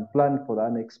emergencies and plan for the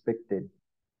unexpected.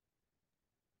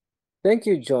 Thank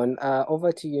you, John.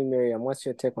 Over to you, Miriam. What's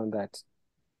your take on that?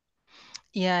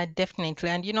 Yeah, definitely.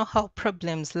 And you know how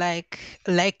problems like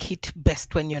it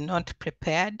best when you're not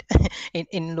prepared.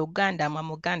 In Luganda,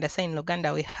 Mamuganda, say in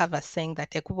Luganda, we have a saying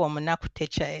that "Ekuba omunaku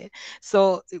techaye."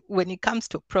 So when it comes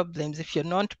to problems, if you're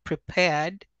not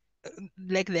prepared,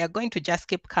 like they are going to just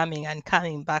keep coming and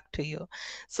coming back to you.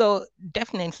 So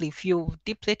definitely, if you've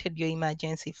depleted your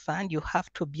emergency fund, you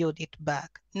have to build it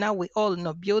back. Now we all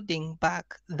know building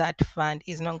back that fund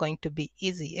is not going to be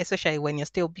easy, especially when you're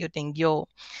still building your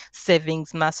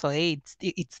savings muscle. It's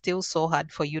still so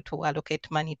hard for you to allocate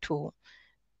money to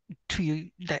you,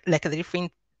 like the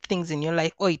different things in your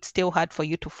life, or it's still hard for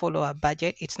you to follow a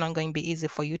budget. It's not going to be easy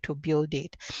for you to build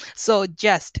it. So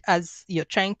just as you're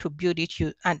trying to build it,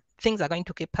 and things are going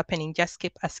to keep happening, just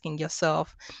keep asking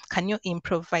yourself, can you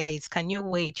improvise? Can you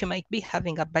wait? You might be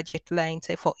having a budget line,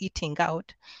 say for eating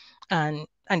out, and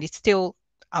it's still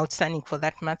outstanding for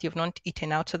that month. You've not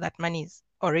eaten out, so that money is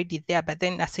already there, but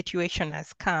then a situation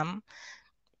has come.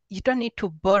 You don't need to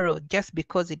borrow just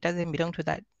because it doesn't belong to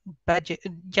that budget,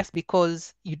 just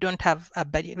because you don't have a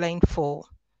budget line for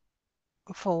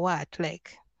what?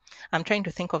 Like, I'm trying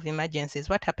to think of emergencies.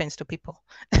 What happens to people?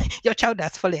 Your child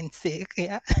has fallen sick.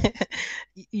 Yeah.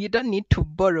 You don't need to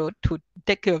borrow to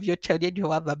take care of your child, yet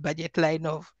you have a budget line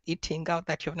of eating out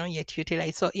that you've not yet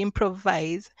utilized. So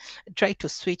improvise, try to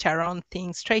switch around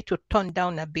things, try to tone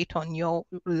down a bit on your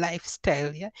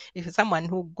lifestyle. Yeah. If you're someone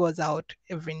who goes out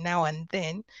every now and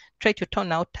then, try to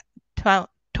tone up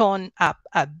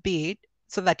a bit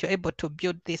so that you're able to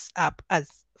build this up as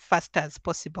fast as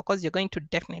possible, because you're going to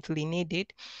definitely need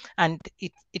it. And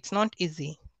it's not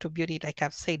easy to build it, like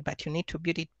I've said, but you need to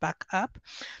build it back up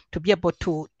to be able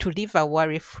to live a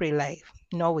worry-free life,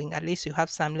 knowing at least you have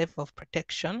some level of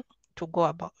protection to go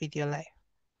about with your life.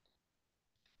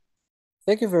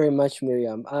 Thank you very much,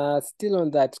 Miriam. Still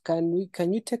on that, can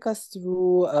you take us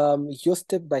through your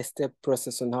step-by-step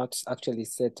process on how to actually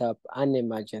set up an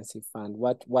emergency fund?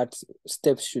 What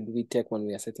steps should we take when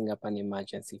we are setting up an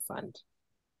emergency fund?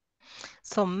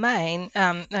 So mine,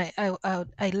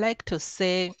 I like to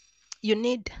say you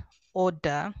need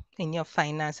order in your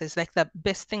finances. Like the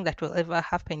best thing that will ever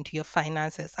happen to your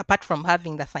finances, apart from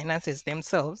having the finances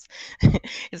themselves,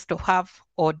 is to have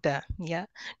order. Yeah,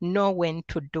 know when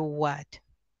to do what.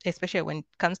 Especially when it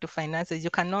comes to finances, you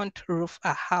cannot roof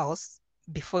a house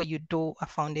before you do a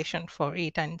foundation for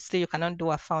it, and still you cannot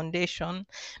do a foundation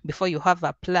before you have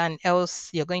a plan. Else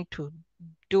you're going to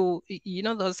do,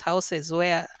 those houses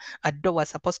where a door was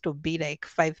supposed to be like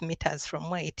 5 meters from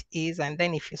where it is, and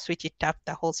then if you switch it up,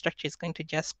 the whole structure is going to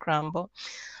just crumble.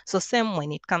 So same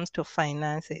when it comes to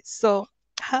finances. So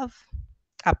have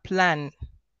a plan,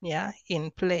 yeah,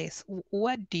 in place.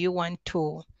 What do you want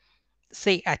to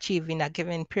say achieve in a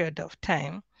given period of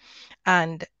time,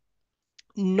 and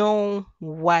know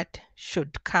what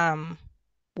should come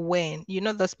when.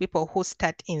 Those people who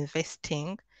start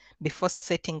investing before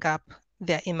setting up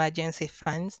their emergency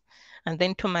funds, and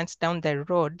then 2 months down the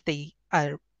road, they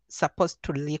are supposed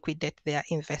to liquidate their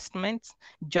investments.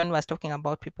 John was talking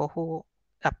about people who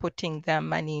are putting their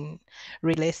money in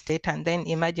real estate, and then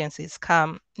emergencies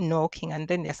come knocking, and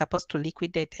then they're supposed to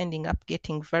liquidate, ending up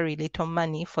getting very little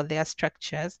money for their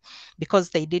structures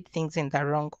because they did things in the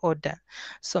wrong order.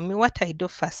 So me, what I do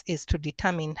first is to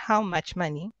determine how much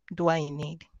money do I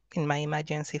need in my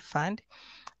emergency fund.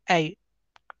 I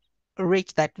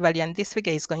reach that value, and this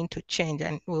figure is going to change,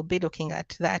 and we'll be looking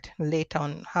at that later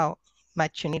on how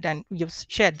much you need, and you've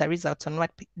shared the results on what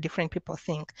different people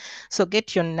think. So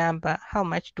get your number. How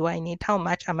much do I need? How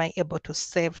much am I able to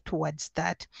save towards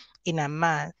that in a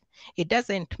month? It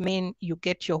doesn't mean you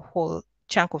get your whole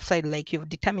chunk of side, like you've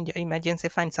determined your emergency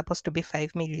fund is supposed to be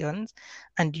 5 million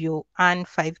and you earn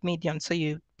 5 million, so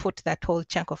you put that whole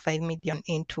chunk of 5 million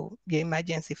into your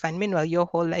emergency fund. Meanwhile, your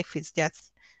whole life is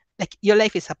just like your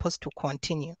life is supposed to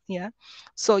continue. Yeah.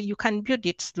 So you can build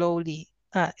it slowly.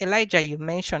 Elijah, you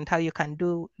mentioned how you can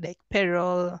do like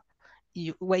payroll,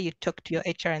 where you talk to your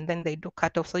HR and then they do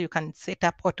cut off, so you can set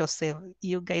up autosave.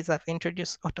 You guys have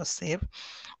introduced autosave.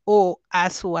 Or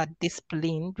us who are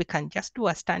disciplined, we can just do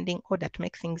a standing order to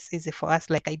make things easy for us.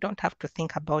 Like I don't have to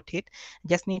think about it. I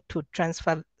just need to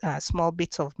transfer small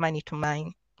bits of money to my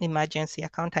emergency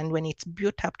account, and when it's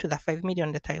built up to the 5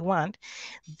 million that I want,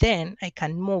 then I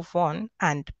can move on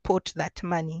and put that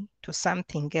money to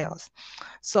something else.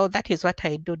 So that is what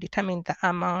I do: determine the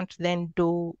amount, then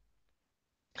do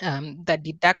the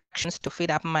deductions to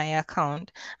fill up my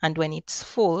account, and when it's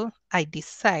full, I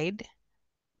decide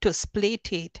to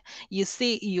split it. You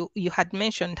see, you had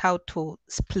mentioned how to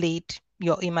split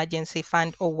your emergency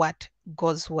fund or what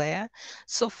goes where.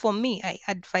 So for me, I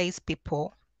advise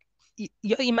people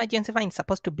your emergency fund is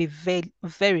supposed to be very,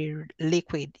 very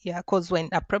liquid, yeah, because when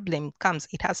a problem comes,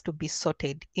 it has to be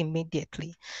sorted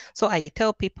immediately. So I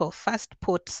tell people, first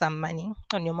put some money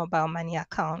on your mobile money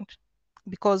account,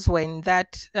 because when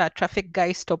that traffic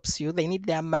guy stops you, they need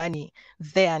their money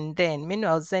there and then.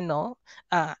 Meanwhile, XENO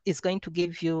is going to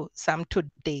give you some 2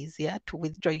 days, yeah, to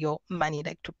withdraw your money,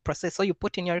 like to process. So you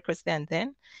put in your request there and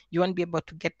then you won't be able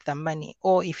to get the money.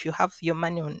 Or if you have your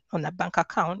money on a bank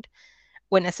account,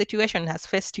 when a situation has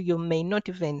faced you, you may not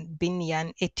even be near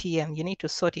an ATM. You need to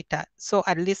sort it out. So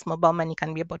at least mobile money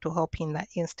can be able to help in that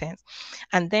instance.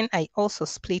 And then I also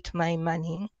split my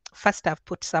money. First, I've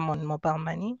put some on mobile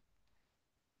money.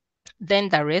 Then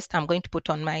the rest I'm going to put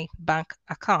on my bank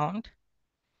account,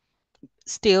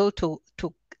 still to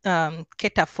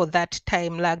cater for that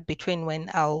time lag between when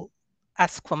I'll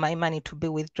ask for my money to be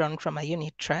withdrawn from a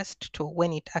unit trust to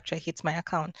when it actually hits my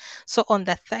account. So on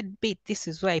the third bit, this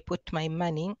is where I put my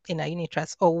money in a unit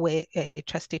trust, or where I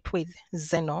trust it with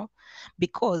XENO,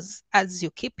 because as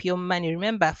you keep your money,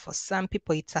 remember, for some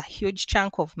people, it's a huge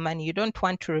chunk of money. You don't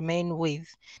want to remain with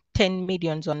 10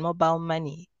 millions on mobile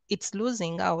money. It's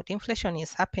losing out. Inflation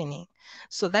is happening.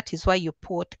 So that is why you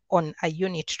put on a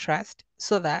unit trust,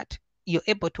 so that you're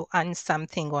able to earn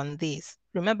something on this.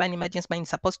 Remember, an emergency money is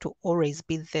supposed to always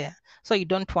be there. So you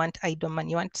don't want idle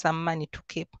money. You want some money to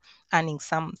keep earning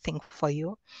something for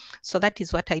you. So that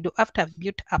is what I do. After I've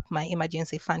built up my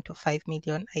emergency fund to 5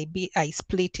 million, I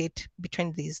split it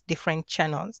between these different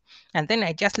channels. And then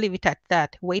I just leave it at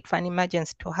that, wait for an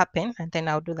emergency to happen, and then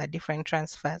I'll do the different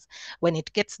transfers. When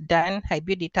it gets done, I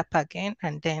build it up again,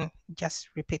 and then just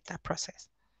repeat that process.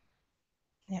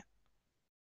 Yeah.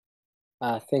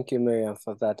 Thank you, Miriam,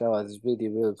 for that. That was really,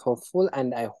 really helpful.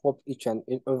 And I hope each and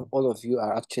all of you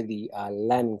are actually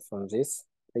learning from this.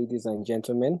 Ladies and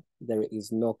gentlemen, there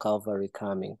is no Calvary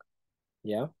coming.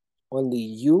 Yeah. Only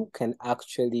you can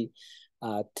actually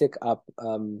take up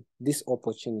this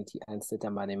opportunity and set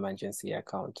up an emergency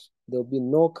account. There'll be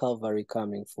no Calvary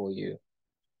coming for you.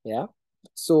 Yeah.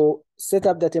 So set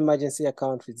up that emergency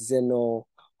account with XENO.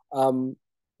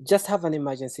 Just have an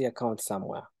emergency account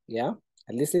somewhere. Yeah.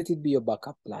 At least let it be your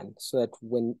backup plan, so that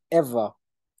whenever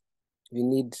you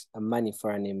need money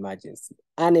for an emergency,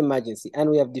 and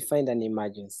we have defined an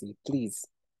emergency, please,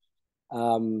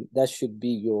 that should be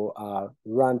your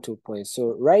run-to point.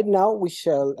 So right now we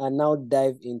shall now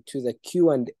dive into the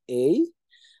Q&A.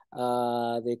 There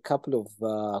are a couple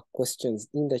of questions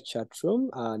in the chat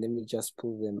room. Let me just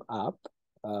pull them up.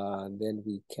 Then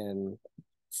we can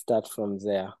start from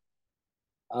there.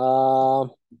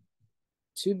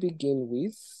 To begin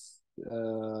with,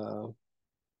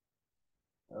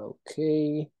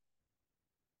 okay.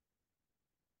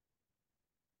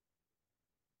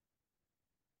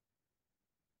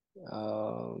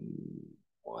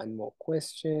 One more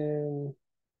question.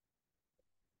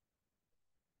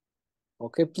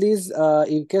 Okay, please,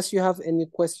 in case you have any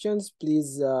questions,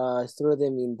 please throw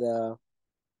them in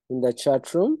the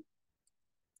chat room.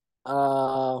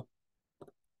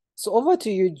 So over to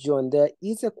you, John. There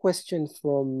is a question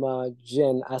from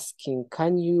Jen asking,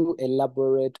 can you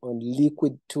elaborate on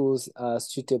liquid tools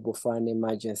suitable for an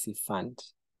emergency fund?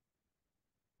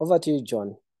 Over to you,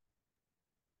 John.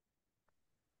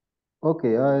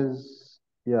 Okay,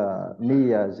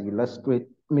 Miriam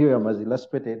has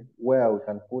illustrated where we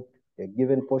can put a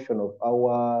given portion of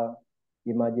our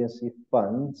emergency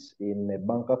funds in a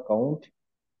bank account.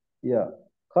 Yeah,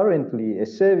 currently a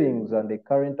savings and a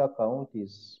current account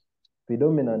is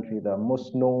predominantly the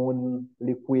most known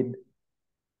liquid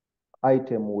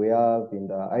item we have in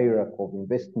the hierarchy of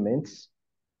investments.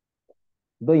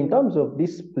 Though in terms of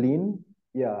discipline,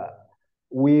 yeah,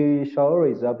 we shall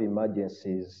always have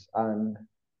emergencies, and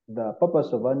the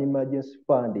purpose of an emergency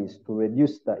fund is to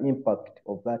reduce the impact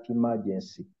of that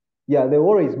emergency. Yeah, there will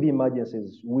always be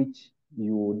emergencies which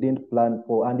you didn't plan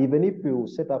for, and even if you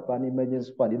set up an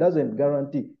emergency fund, it doesn't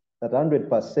guarantee that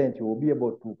 100% you will be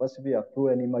able to persevere through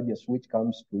an emergency which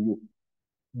comes to you.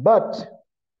 But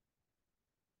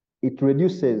it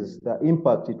reduces the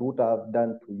impact it would have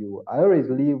done to you. I always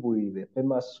live with a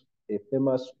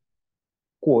famous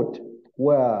quote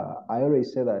where I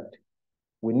always say that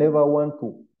we never want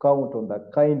to count on the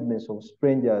kindness of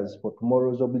strangers for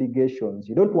tomorrow's obligations.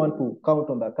 You don't want to count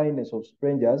on the kindness of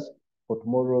strangers for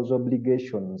tomorrow's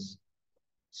obligations.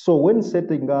 So when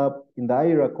setting up in the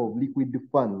hierarchy of liquid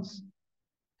funds,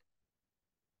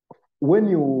 when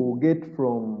you get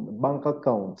from bank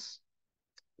accounts,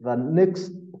 the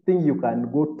next thing you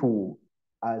can go to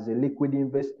as a liquid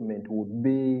investment would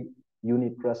be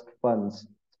unit trust funds.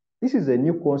 This is a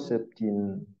new concept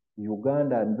in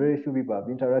Uganda, and very few people have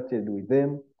interacted with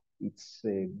them. It's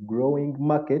a growing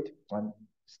market, and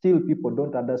still people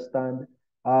don't understand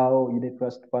how unit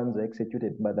trust funds are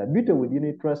executed. But the beauty with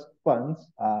unit trust funds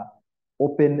are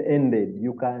open-ended.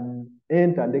 You can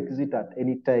enter and exit at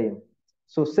any time.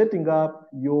 So setting up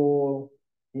your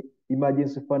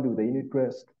emergency fund with a unit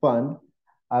trust fund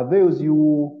avails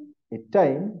you a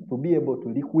time to be able to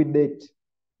liquidate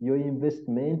your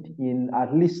investment in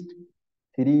at least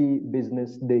 3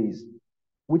 business days,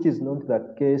 which is not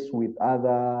the case with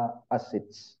other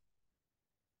assets.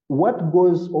 What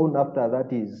goes on after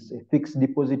that is a fixed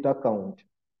deposit account.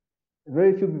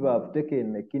 Very few people have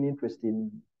taken a keen interest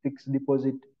in fixed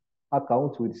deposit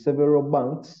accounts with several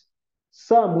banks.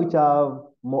 Some which have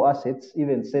more assets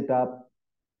even set up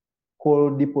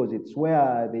call deposits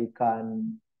where they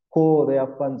can call their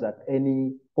funds at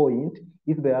any point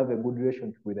if they have a good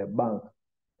relationship with a bank.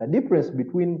 The difference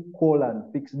between call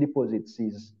and fixed deposits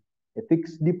is a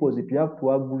fixed deposit, you have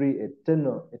to agree a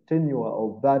tenure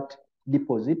of that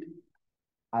deposit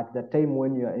at the time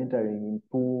when you are entering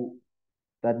into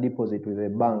that deposit with a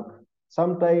bank.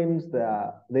 Sometimes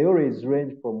they always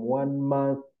range from 1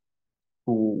 month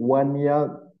to 1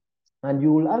 year, and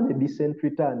you will have a decent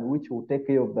return which will take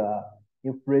care of the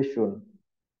inflation.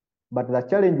 But the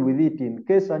challenge with it, in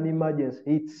case an emergency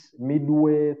hits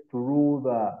midway through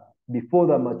before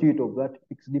the maturity of that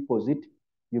fixed deposit,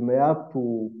 you may have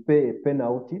to pay a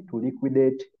penalty to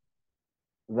liquidate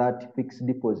that fixed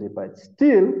deposit. But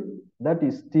still, that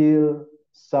is still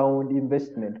sound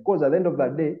investment, because at the end of the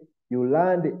day, you will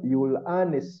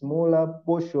earn a smaller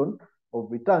portion of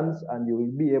returns, and you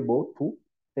will be able to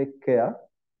take care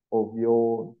of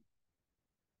your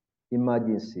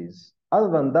emergencies. Other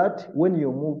than that, when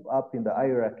you move up in the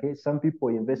hierarchy, some people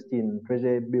invest in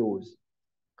treasury bills.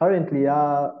 Currently,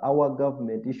 our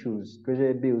government issues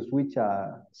treasury bills which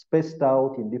are spaced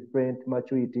out in different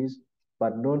maturities,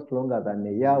 but not longer than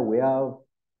a year. We have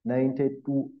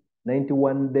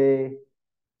 91-day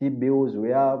T-bills, we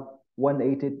have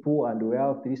 182, and we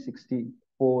have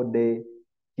 364-day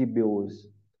T-bills.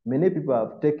 Many people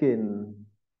have taken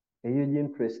a huge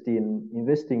interest in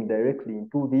investing directly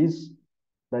into these.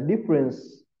 The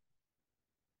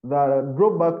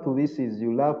drawback to this is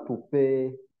you'll have to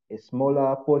pay a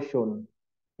smaller portion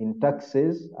in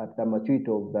taxes at the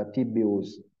maturity of the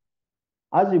T-bills.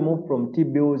 As you move from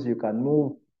T-bills, you can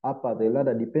move up the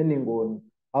ladder depending on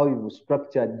how you've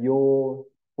structured your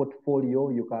portfolio.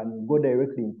 You can go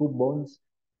directly into bonds.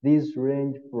 These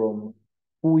range from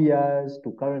 2 years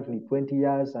to currently 20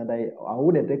 years, and I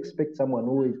wouldn't expect someone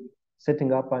who is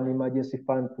setting up an emergency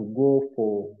fund to go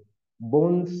for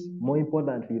bonds, more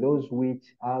importantly, those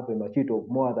which have a maturity of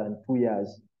more than 2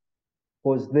 years,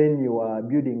 because then you are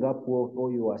building up wealth,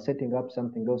 or you are setting up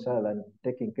something else other than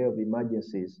taking care of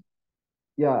emergencies.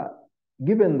 Yeah,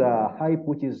 given the hype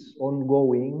which is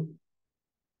ongoing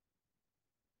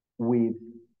with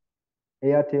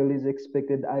Airtel's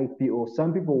expected IPO,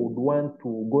 some people would want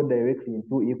to go directly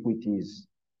into equities.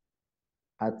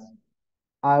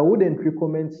 I wouldn't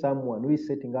recommend someone who is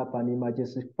setting up an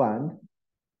emergency fund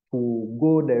to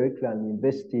go directly and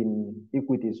invest in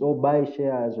equities or buy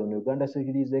shares on Uganda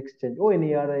Securities Exchange or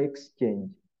any other exchange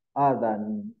other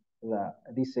than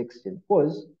this exchange,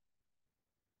 because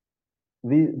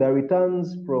the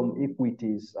returns from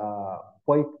equities are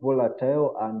quite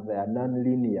volatile and they are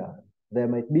non-linear. There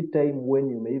might be time when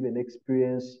you may even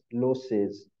experience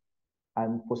losses.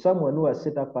 And for someone who has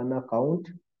set up an account,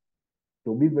 it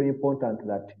will be very important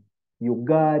that you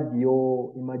guard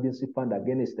your emergency fund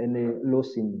against any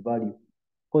loss in value,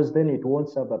 because then it won't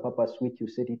serve the purpose which you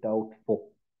set it out for.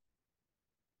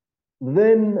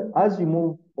 Then as you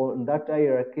move on that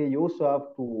hierarchy, you also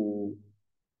have to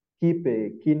keep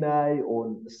a keen eye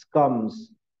on scams.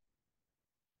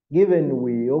 Given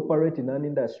we operate in an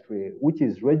industry which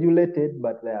is regulated,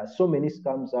 but there are so many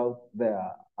scams out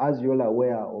there, as you're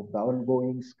aware of the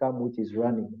ongoing scam which is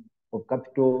running of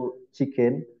Capital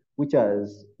Chicken, which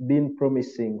has been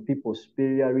promising people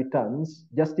superior returns.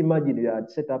 Just imagine you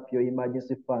had set up your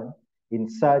emergency fund in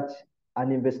such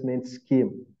an investment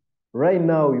scheme. Right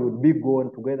now, you would be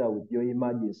going together with your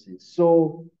emergencies.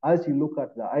 So as you look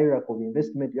at the hierarchy of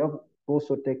investment, you have to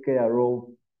also take care of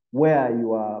where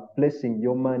you are placing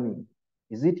your money.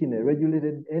 Is it in a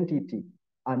regulated entity?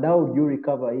 And how do you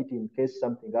recover it in case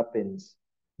something happens?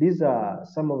 These are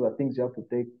some of the things you have to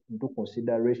take into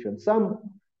consideration. Sometimes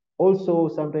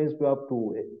you have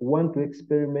to want to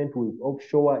experiment with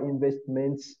offshore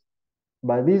investments,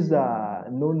 but these are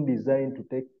not designed to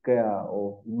take care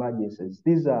of emergencies.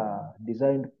 These are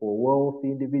designed for wealthy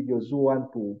individuals who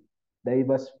want to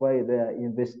diversify their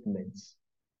investments.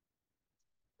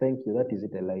 Thank you. That is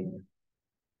it, Elaine.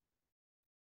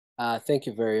 Thank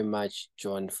you very much,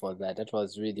 John, for that. That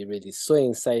was really, really so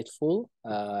insightful.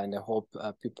 And I hope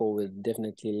people will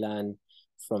definitely learn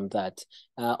from that.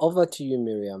 Over to you,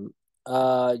 Miriam.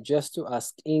 Just to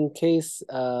ask, in case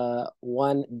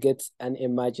one gets an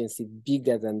emergency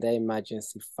bigger than the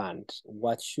emergency fund,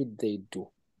 what should they do?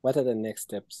 What are the next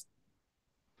steps?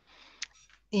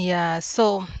 Yeah,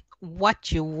 so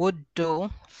what you would do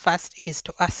first is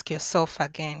to ask yourself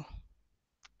again,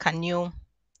 can you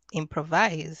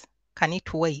improvise? Can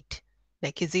it wait?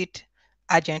 Like, is it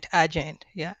urgent, urgent?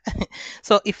 Yeah.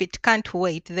 So if it can't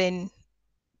wait, then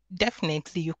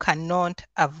definitely you cannot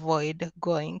avoid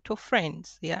going to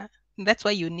friends. Yeah. That's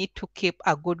why you need to keep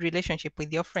a good relationship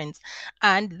with your friends.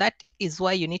 And that is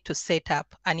why you need to set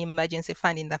up an emergency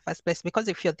fund in the first place. Because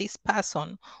if you're this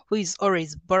person who is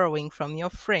always borrowing from your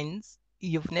friends,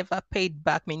 you've never paid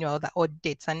back many of the odd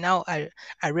dates, and now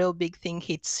a real big thing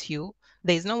hits you,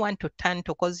 there's no one to turn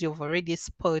to because you've already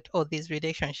spoiled all these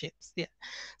relationships. Yeah.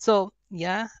 So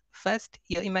yeah, first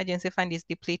your emergency fund is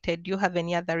depleted. Do you have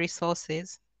any other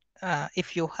resources?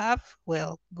 If you have,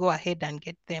 well, go ahead and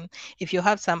get them. If you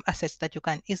have some assets that you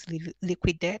can easily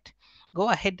liquidate, go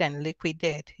ahead and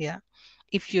liquidate. Yeah.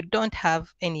 If you don't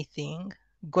have anything,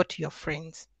 go to your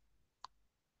friends.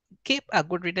 Keep a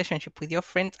good relationship with your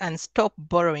friends and stop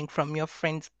borrowing from your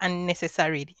friends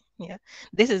unnecessarily. Yeah.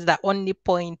 This is the only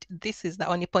point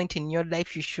in your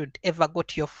life you should ever go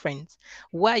to your friends,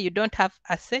 where you don't have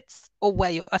assets or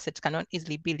where your assets cannot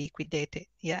easily be liquidated.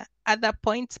 Yeah. Other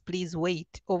points, please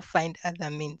wait or find other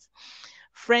means.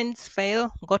 Friends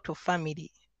fail, go to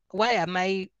family. Why am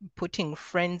I putting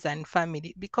friends and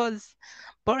family? Because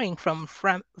borrowing from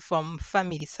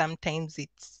family, sometimes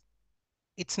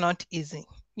it's not easy.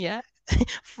 Yeah.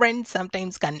 Friends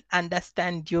sometimes can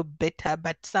understand you better,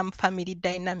 but some family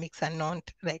dynamics are not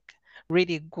like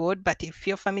really good. But if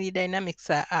your family dynamics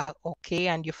are okay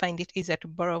and you find it easier to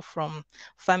borrow from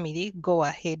family, go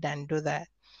ahead and do that.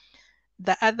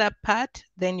 The other part,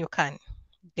 then you can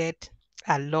get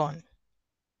a loan.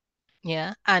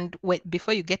 Yeah, and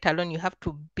before you get a loan, you have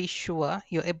to be sure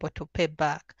you're able to pay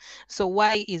back. So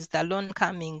why is the loan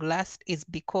coming last? Is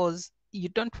because you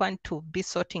don't want to be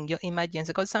sorting your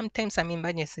emergency, because sometimes some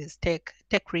emergencies take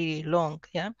really long.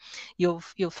 Yeah,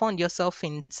 you've found yourself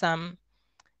in some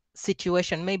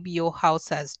situation, maybe your house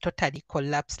has totally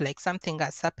collapsed, like something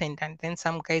has happened and then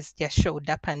some guys just showed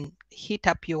up and hit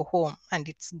up your home and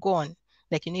it's gone,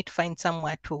 like you need to find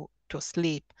somewhere to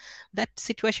sleep. That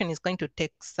situation is going to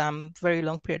take some very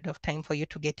long period of time for you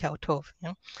to get out of. You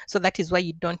know? So that is why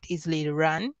you don't easily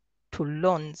run to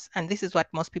loans, and this is what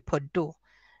most people do.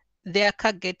 Their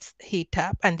car gets hit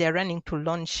up and they're running to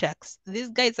loan sharks. These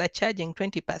guys are charging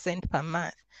 20% per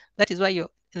month. That is why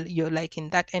you're like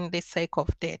in that endless cycle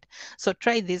of debt. So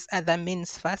try these other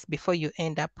means first before you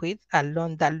end up with a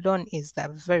loan. The loan is the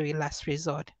very last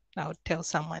resort. I would tell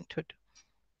someone to do.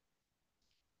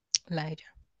 Elijah.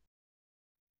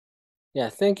 Yeah,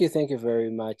 thank you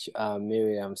very much,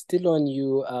 Miriam. Still on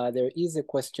you, there is a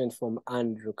question from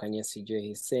Andrew Kanyasije.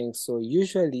 He's saying, so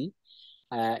usually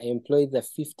I employ the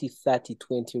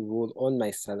 50-30-20 rule on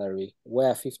my salary,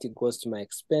 where 50 goes to my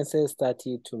expenses,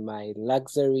 30 to my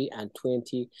luxury, and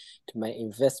 20 to my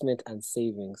investment and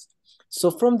savings.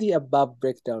 So from the above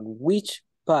breakdown, which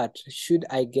part should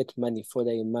I get money for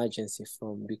the emergency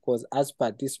from? Because as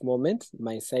per this moment,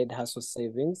 my side hustle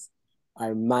savings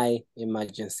are my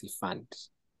emergency fund.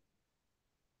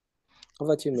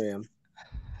 Over to you, Miriam.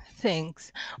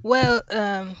 Thanks. Well,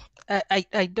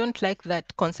 I don't like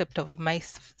that concept of my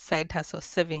side hustle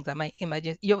savings and my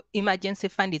emergency. Your emergency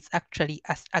fund is actually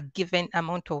a given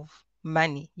amount of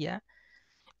money. Yeah.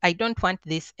 I don't want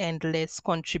this endless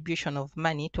contribution of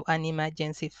money to an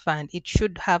emergency fund. It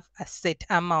should have a set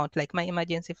amount. Like my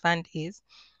emergency fund is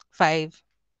 5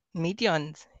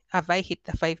 millions. Have I hit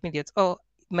the 5 millions? Oh,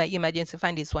 my emergency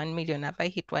fund is 1 million. Have I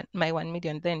hit my 1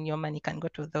 million? Then your money can go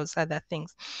to those other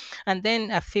things. And then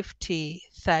a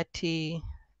 50-30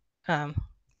 um,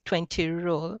 20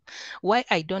 rule. Why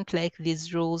I don't like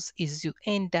these rules is you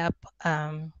end up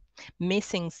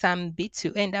missing some bits.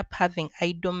 You end up having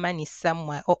idle money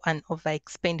somewhere or an over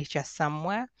expenditure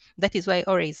somewhere. That is why I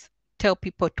always tell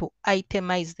people to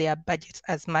itemize their budgets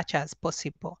as much as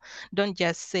possible. Don't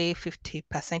just say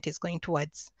 50% is going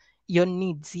towards your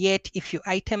needs. Yet if you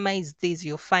itemize these,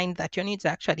 you'll find that your needs are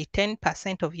actually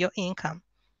 10% of your income.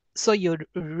 So you're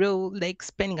real like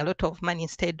spending a lot of money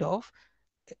instead of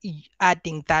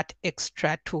adding that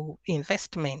extra to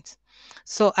investments.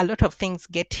 So a lot of things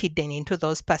get hidden into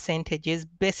those percentages.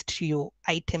 Best you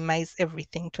itemize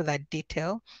everything to that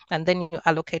detail and then you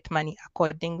allocate money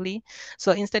accordingly.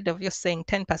 So instead of you saying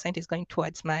 10% is going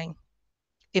towards my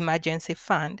emergency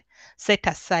fund, set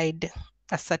aside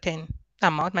a certain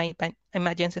amount. My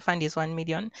emergency fund is 1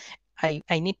 million. I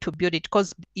need to build it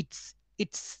because it's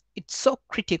so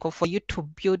critical for you to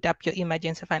build up your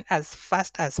emergency fund as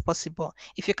fast as possible.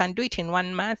 If you can do it in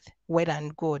 1 month, well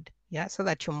and good. Yeah, so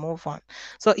that you move on.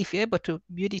 So if you're able to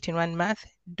build it in 1 month,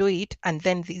 do it, and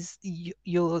then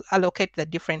you allocate the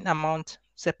different amount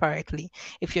separately.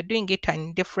 If you're doing it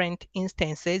in different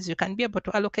instances, you can be able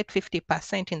to allocate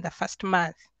 50% in the first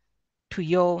month to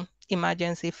your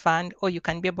emergency fund, or you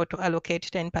can be able to allocate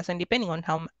 10% depending on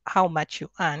how much you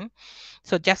earn.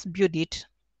 So just build it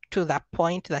to the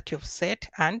point that you've set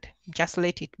and just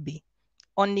let it be.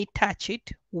 Only touch it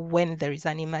when there is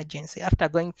an emergency after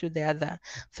going through the other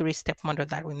 3-step model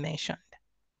that we mentioned.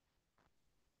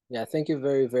 Yeah, thank you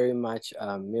very, very much,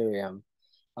 Miriam,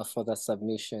 for the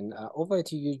submission. Over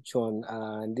to you, John.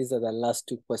 And these are the last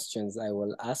 2 questions I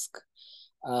will ask.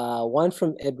 One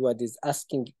from Edward is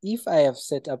asking, if I have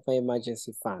set up my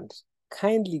emergency fund,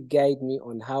 kindly guide me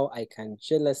on how I can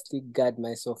jealously guard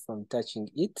myself from touching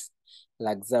it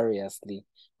luxuriously.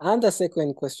 And the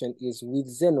second question is, with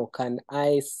XENO, can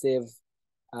I save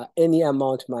any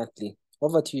amount monthly?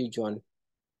 Over to you, John.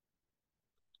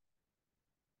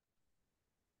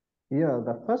 Yeah,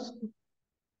 the first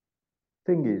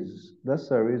thing is, that's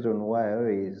the reason why I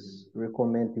always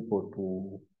recommend people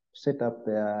to set up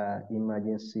their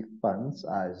emergency funds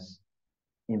as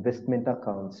investment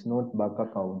accounts, not bank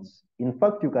accounts. In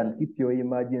fact, you can keep your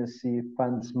emergency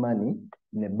funds money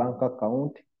in a bank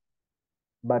account,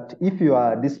 but if you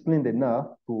are disciplined enough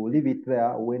to leave it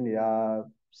there when you have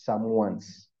some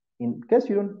wants. In case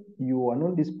you are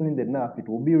not disciplined enough, it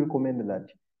will be recommended that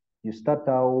you start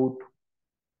out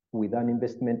with an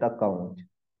investment account.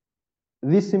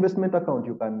 This investment account,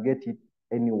 you can get it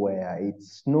anywhere.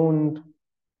 It's not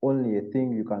only a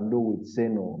thing you can do with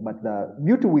XENO, but the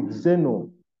beauty with XENO,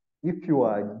 if you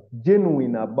are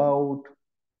genuine about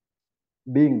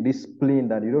being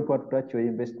disciplined and you don't want to touch your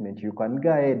investment, you can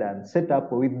go ahead and set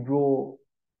up a withdrawal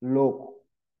lock,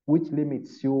 which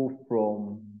limits you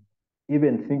from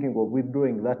even thinking of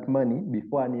withdrawing that money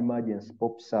before an emergency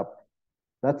pops up.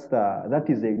 That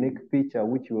is a unique feature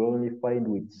which you will only find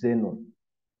with XENO.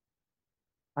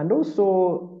 And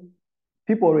also,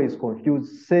 people always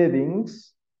confuse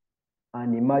savings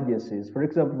and emergencies. For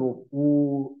example,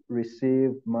 who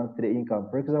receive monthly income.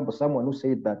 For example, someone who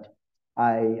said that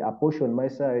I apportion my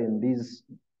salary in these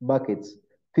buckets,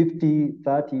 50,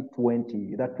 30,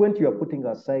 20. That 20 you are putting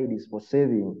aside is for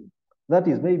saving. That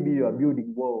is maybe you are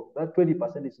building wealth. That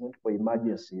 20% is not for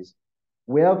emergencies.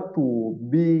 We have to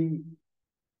be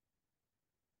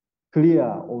clear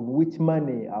on which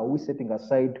money are we setting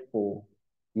aside for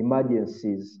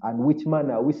emergencies and which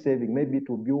money are we saving, maybe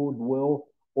to build wealth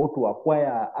or to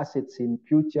acquire assets in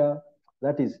future.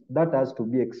 That has to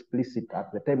be explicit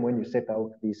at the time when you set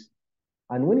out this.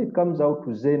 And when it comes out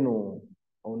to XENO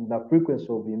on the frequency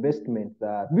of investment,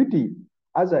 the beauty,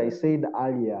 as I said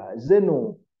earlier,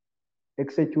 XENO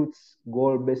executes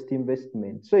goal-based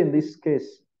investment. So in this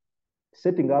case,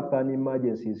 setting up an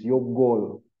emergency is your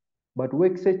goal, but we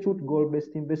execute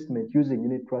goal-based investment using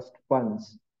unit trust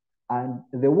funds. And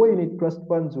the way unit trust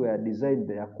funds were designed,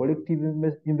 they are collective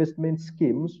investment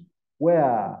schemes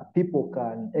where people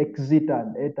can exit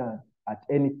and enter at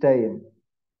any time.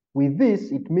 With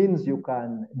this, it means you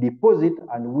can deposit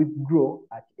and withdraw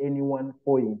at any one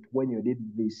point when you did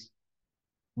this.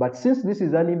 But since this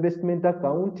is an investment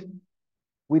account,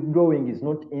 withdrawing is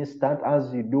not instant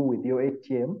as you do with your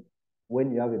ATM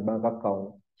when you have a bank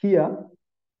account. Here,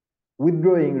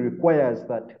 withdrawing requires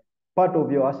that part of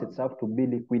your assets have to be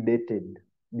liquidated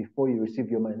before you receive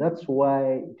your money. That's why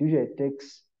it usually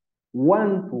takes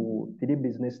 1 to 3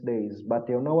 business days. But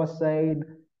on our side,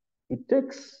 it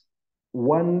takes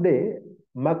 1 day,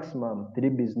 maximum 3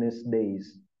 business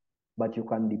days. But you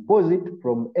can deposit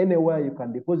from anywhere. You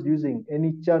can deposit using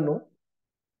any channel.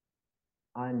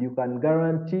 And you can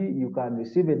guarantee, you can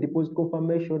receive a deposit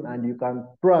confirmation, and you can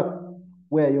track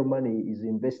where your money is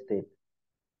invested.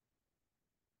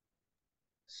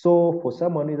 So for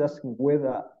someone who is asking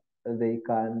whether they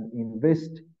can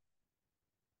invest,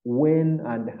 when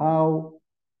and how,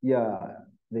 yeah,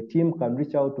 the team can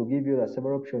reach out to give you the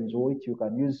several options which you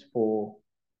can use for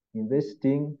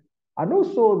investing. And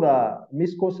also the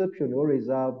misconception we always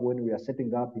have when we are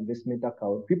setting up investment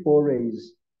account, people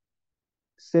always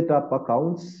set up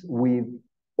accounts with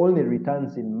only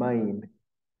returns in mind.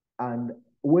 And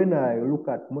when I look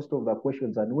at most of the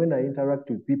questions and when I interact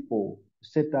with people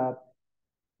set up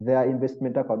their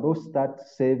investment account, they'll start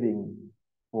saving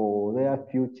for their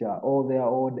future or their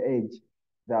old age,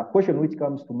 the question which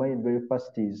comes to mind very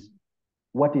fast is,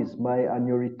 what is my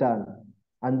annual return?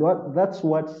 And that's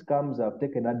what scams have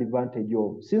taken advantage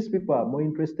of. Since people are more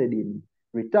interested in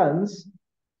returns,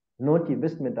 not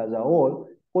investment as a whole,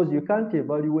 because you can't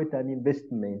evaluate an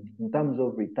investment in terms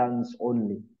of returns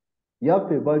only. You have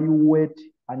to evaluate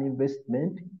an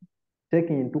investment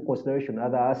taking into consideration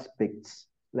other aspects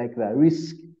like the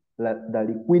risk, the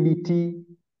liquidity,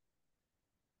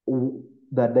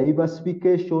 the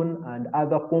diversification, and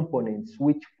other components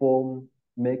which form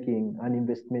making an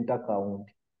investment account.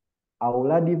 I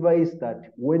will advise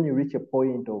that when you reach a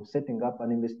point of setting up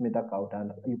an investment account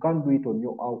and you can't do it on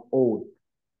your own,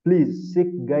 please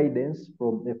seek guidance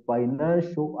from a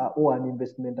financial or an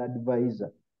investment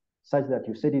advisor such that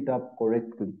you set it up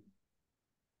correctly.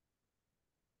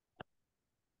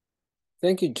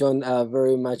 Thank you, John,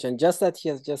 very much. And just that he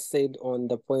has just said on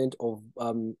the point of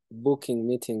booking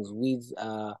meetings with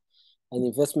an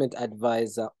investment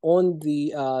advisor, on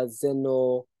the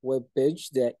XENO webpage,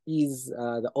 there is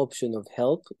the option of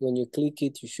help. When you click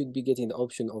it, you should be getting the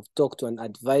option of talk to an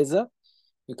advisor.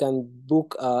 You can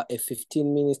book a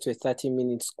 15 minutes to a 30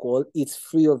 minutes call. It's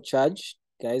free of charge,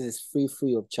 guys. It's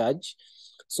free of charge.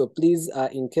 So please,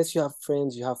 in case you have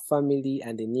friends, you have family,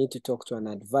 and they need to talk to an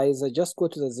advisor, just go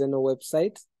to the XENO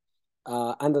website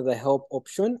under the help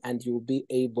option, and you'll be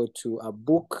able to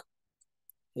book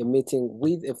a meeting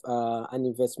with an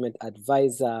investment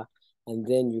advisor, and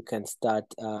then you can start,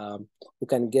 you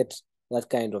can get that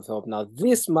kind of help. Now,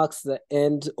 this marks the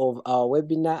end of our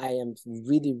webinar. I am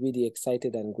really, really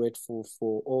excited and grateful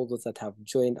for all those that have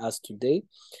joined us today.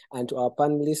 And to our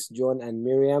panelists, John and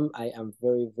Miriam, I am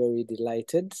very, very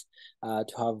delighted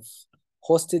to have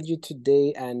hosted you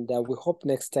today, and we hope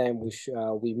next time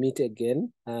we meet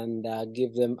again and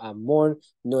give them more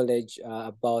knowledge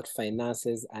about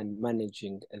finances and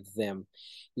managing them.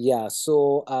 Yeah,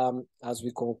 so as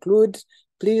we conclude,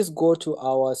 please go to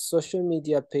our social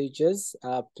media pages.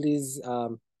 Please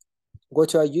go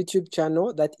to our YouTube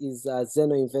channel, that is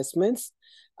XENO Investments.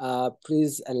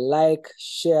 Please like,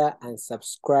 share, and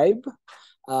subscribe.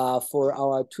 For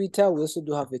our Twitter, we also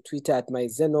do have a Twitter at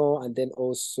MyXENO, and then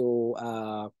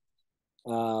also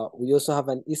we also have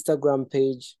an Instagram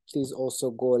page. Please also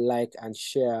go like and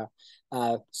share.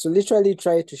 So literally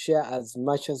try to share as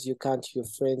much as you can to your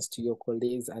friends, to your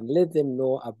colleagues, and let them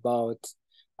know about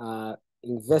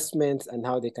investments and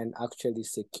how they can actually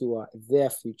secure their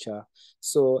future.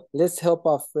 So let's help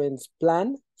our friends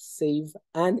plan, save,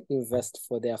 and invest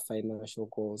for their financial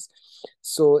goals.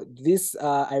 So this,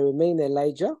 I remain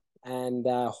Elijah, and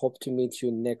hope to meet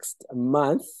you next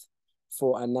month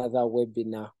for another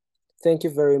webinar. Thank you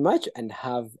very much and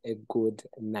have a good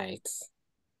night.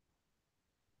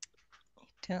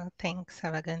 Thanks.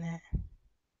 Have a good night.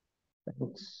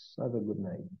 Thanks. Have a good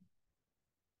night.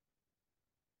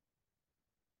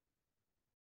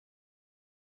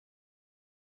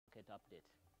 Update.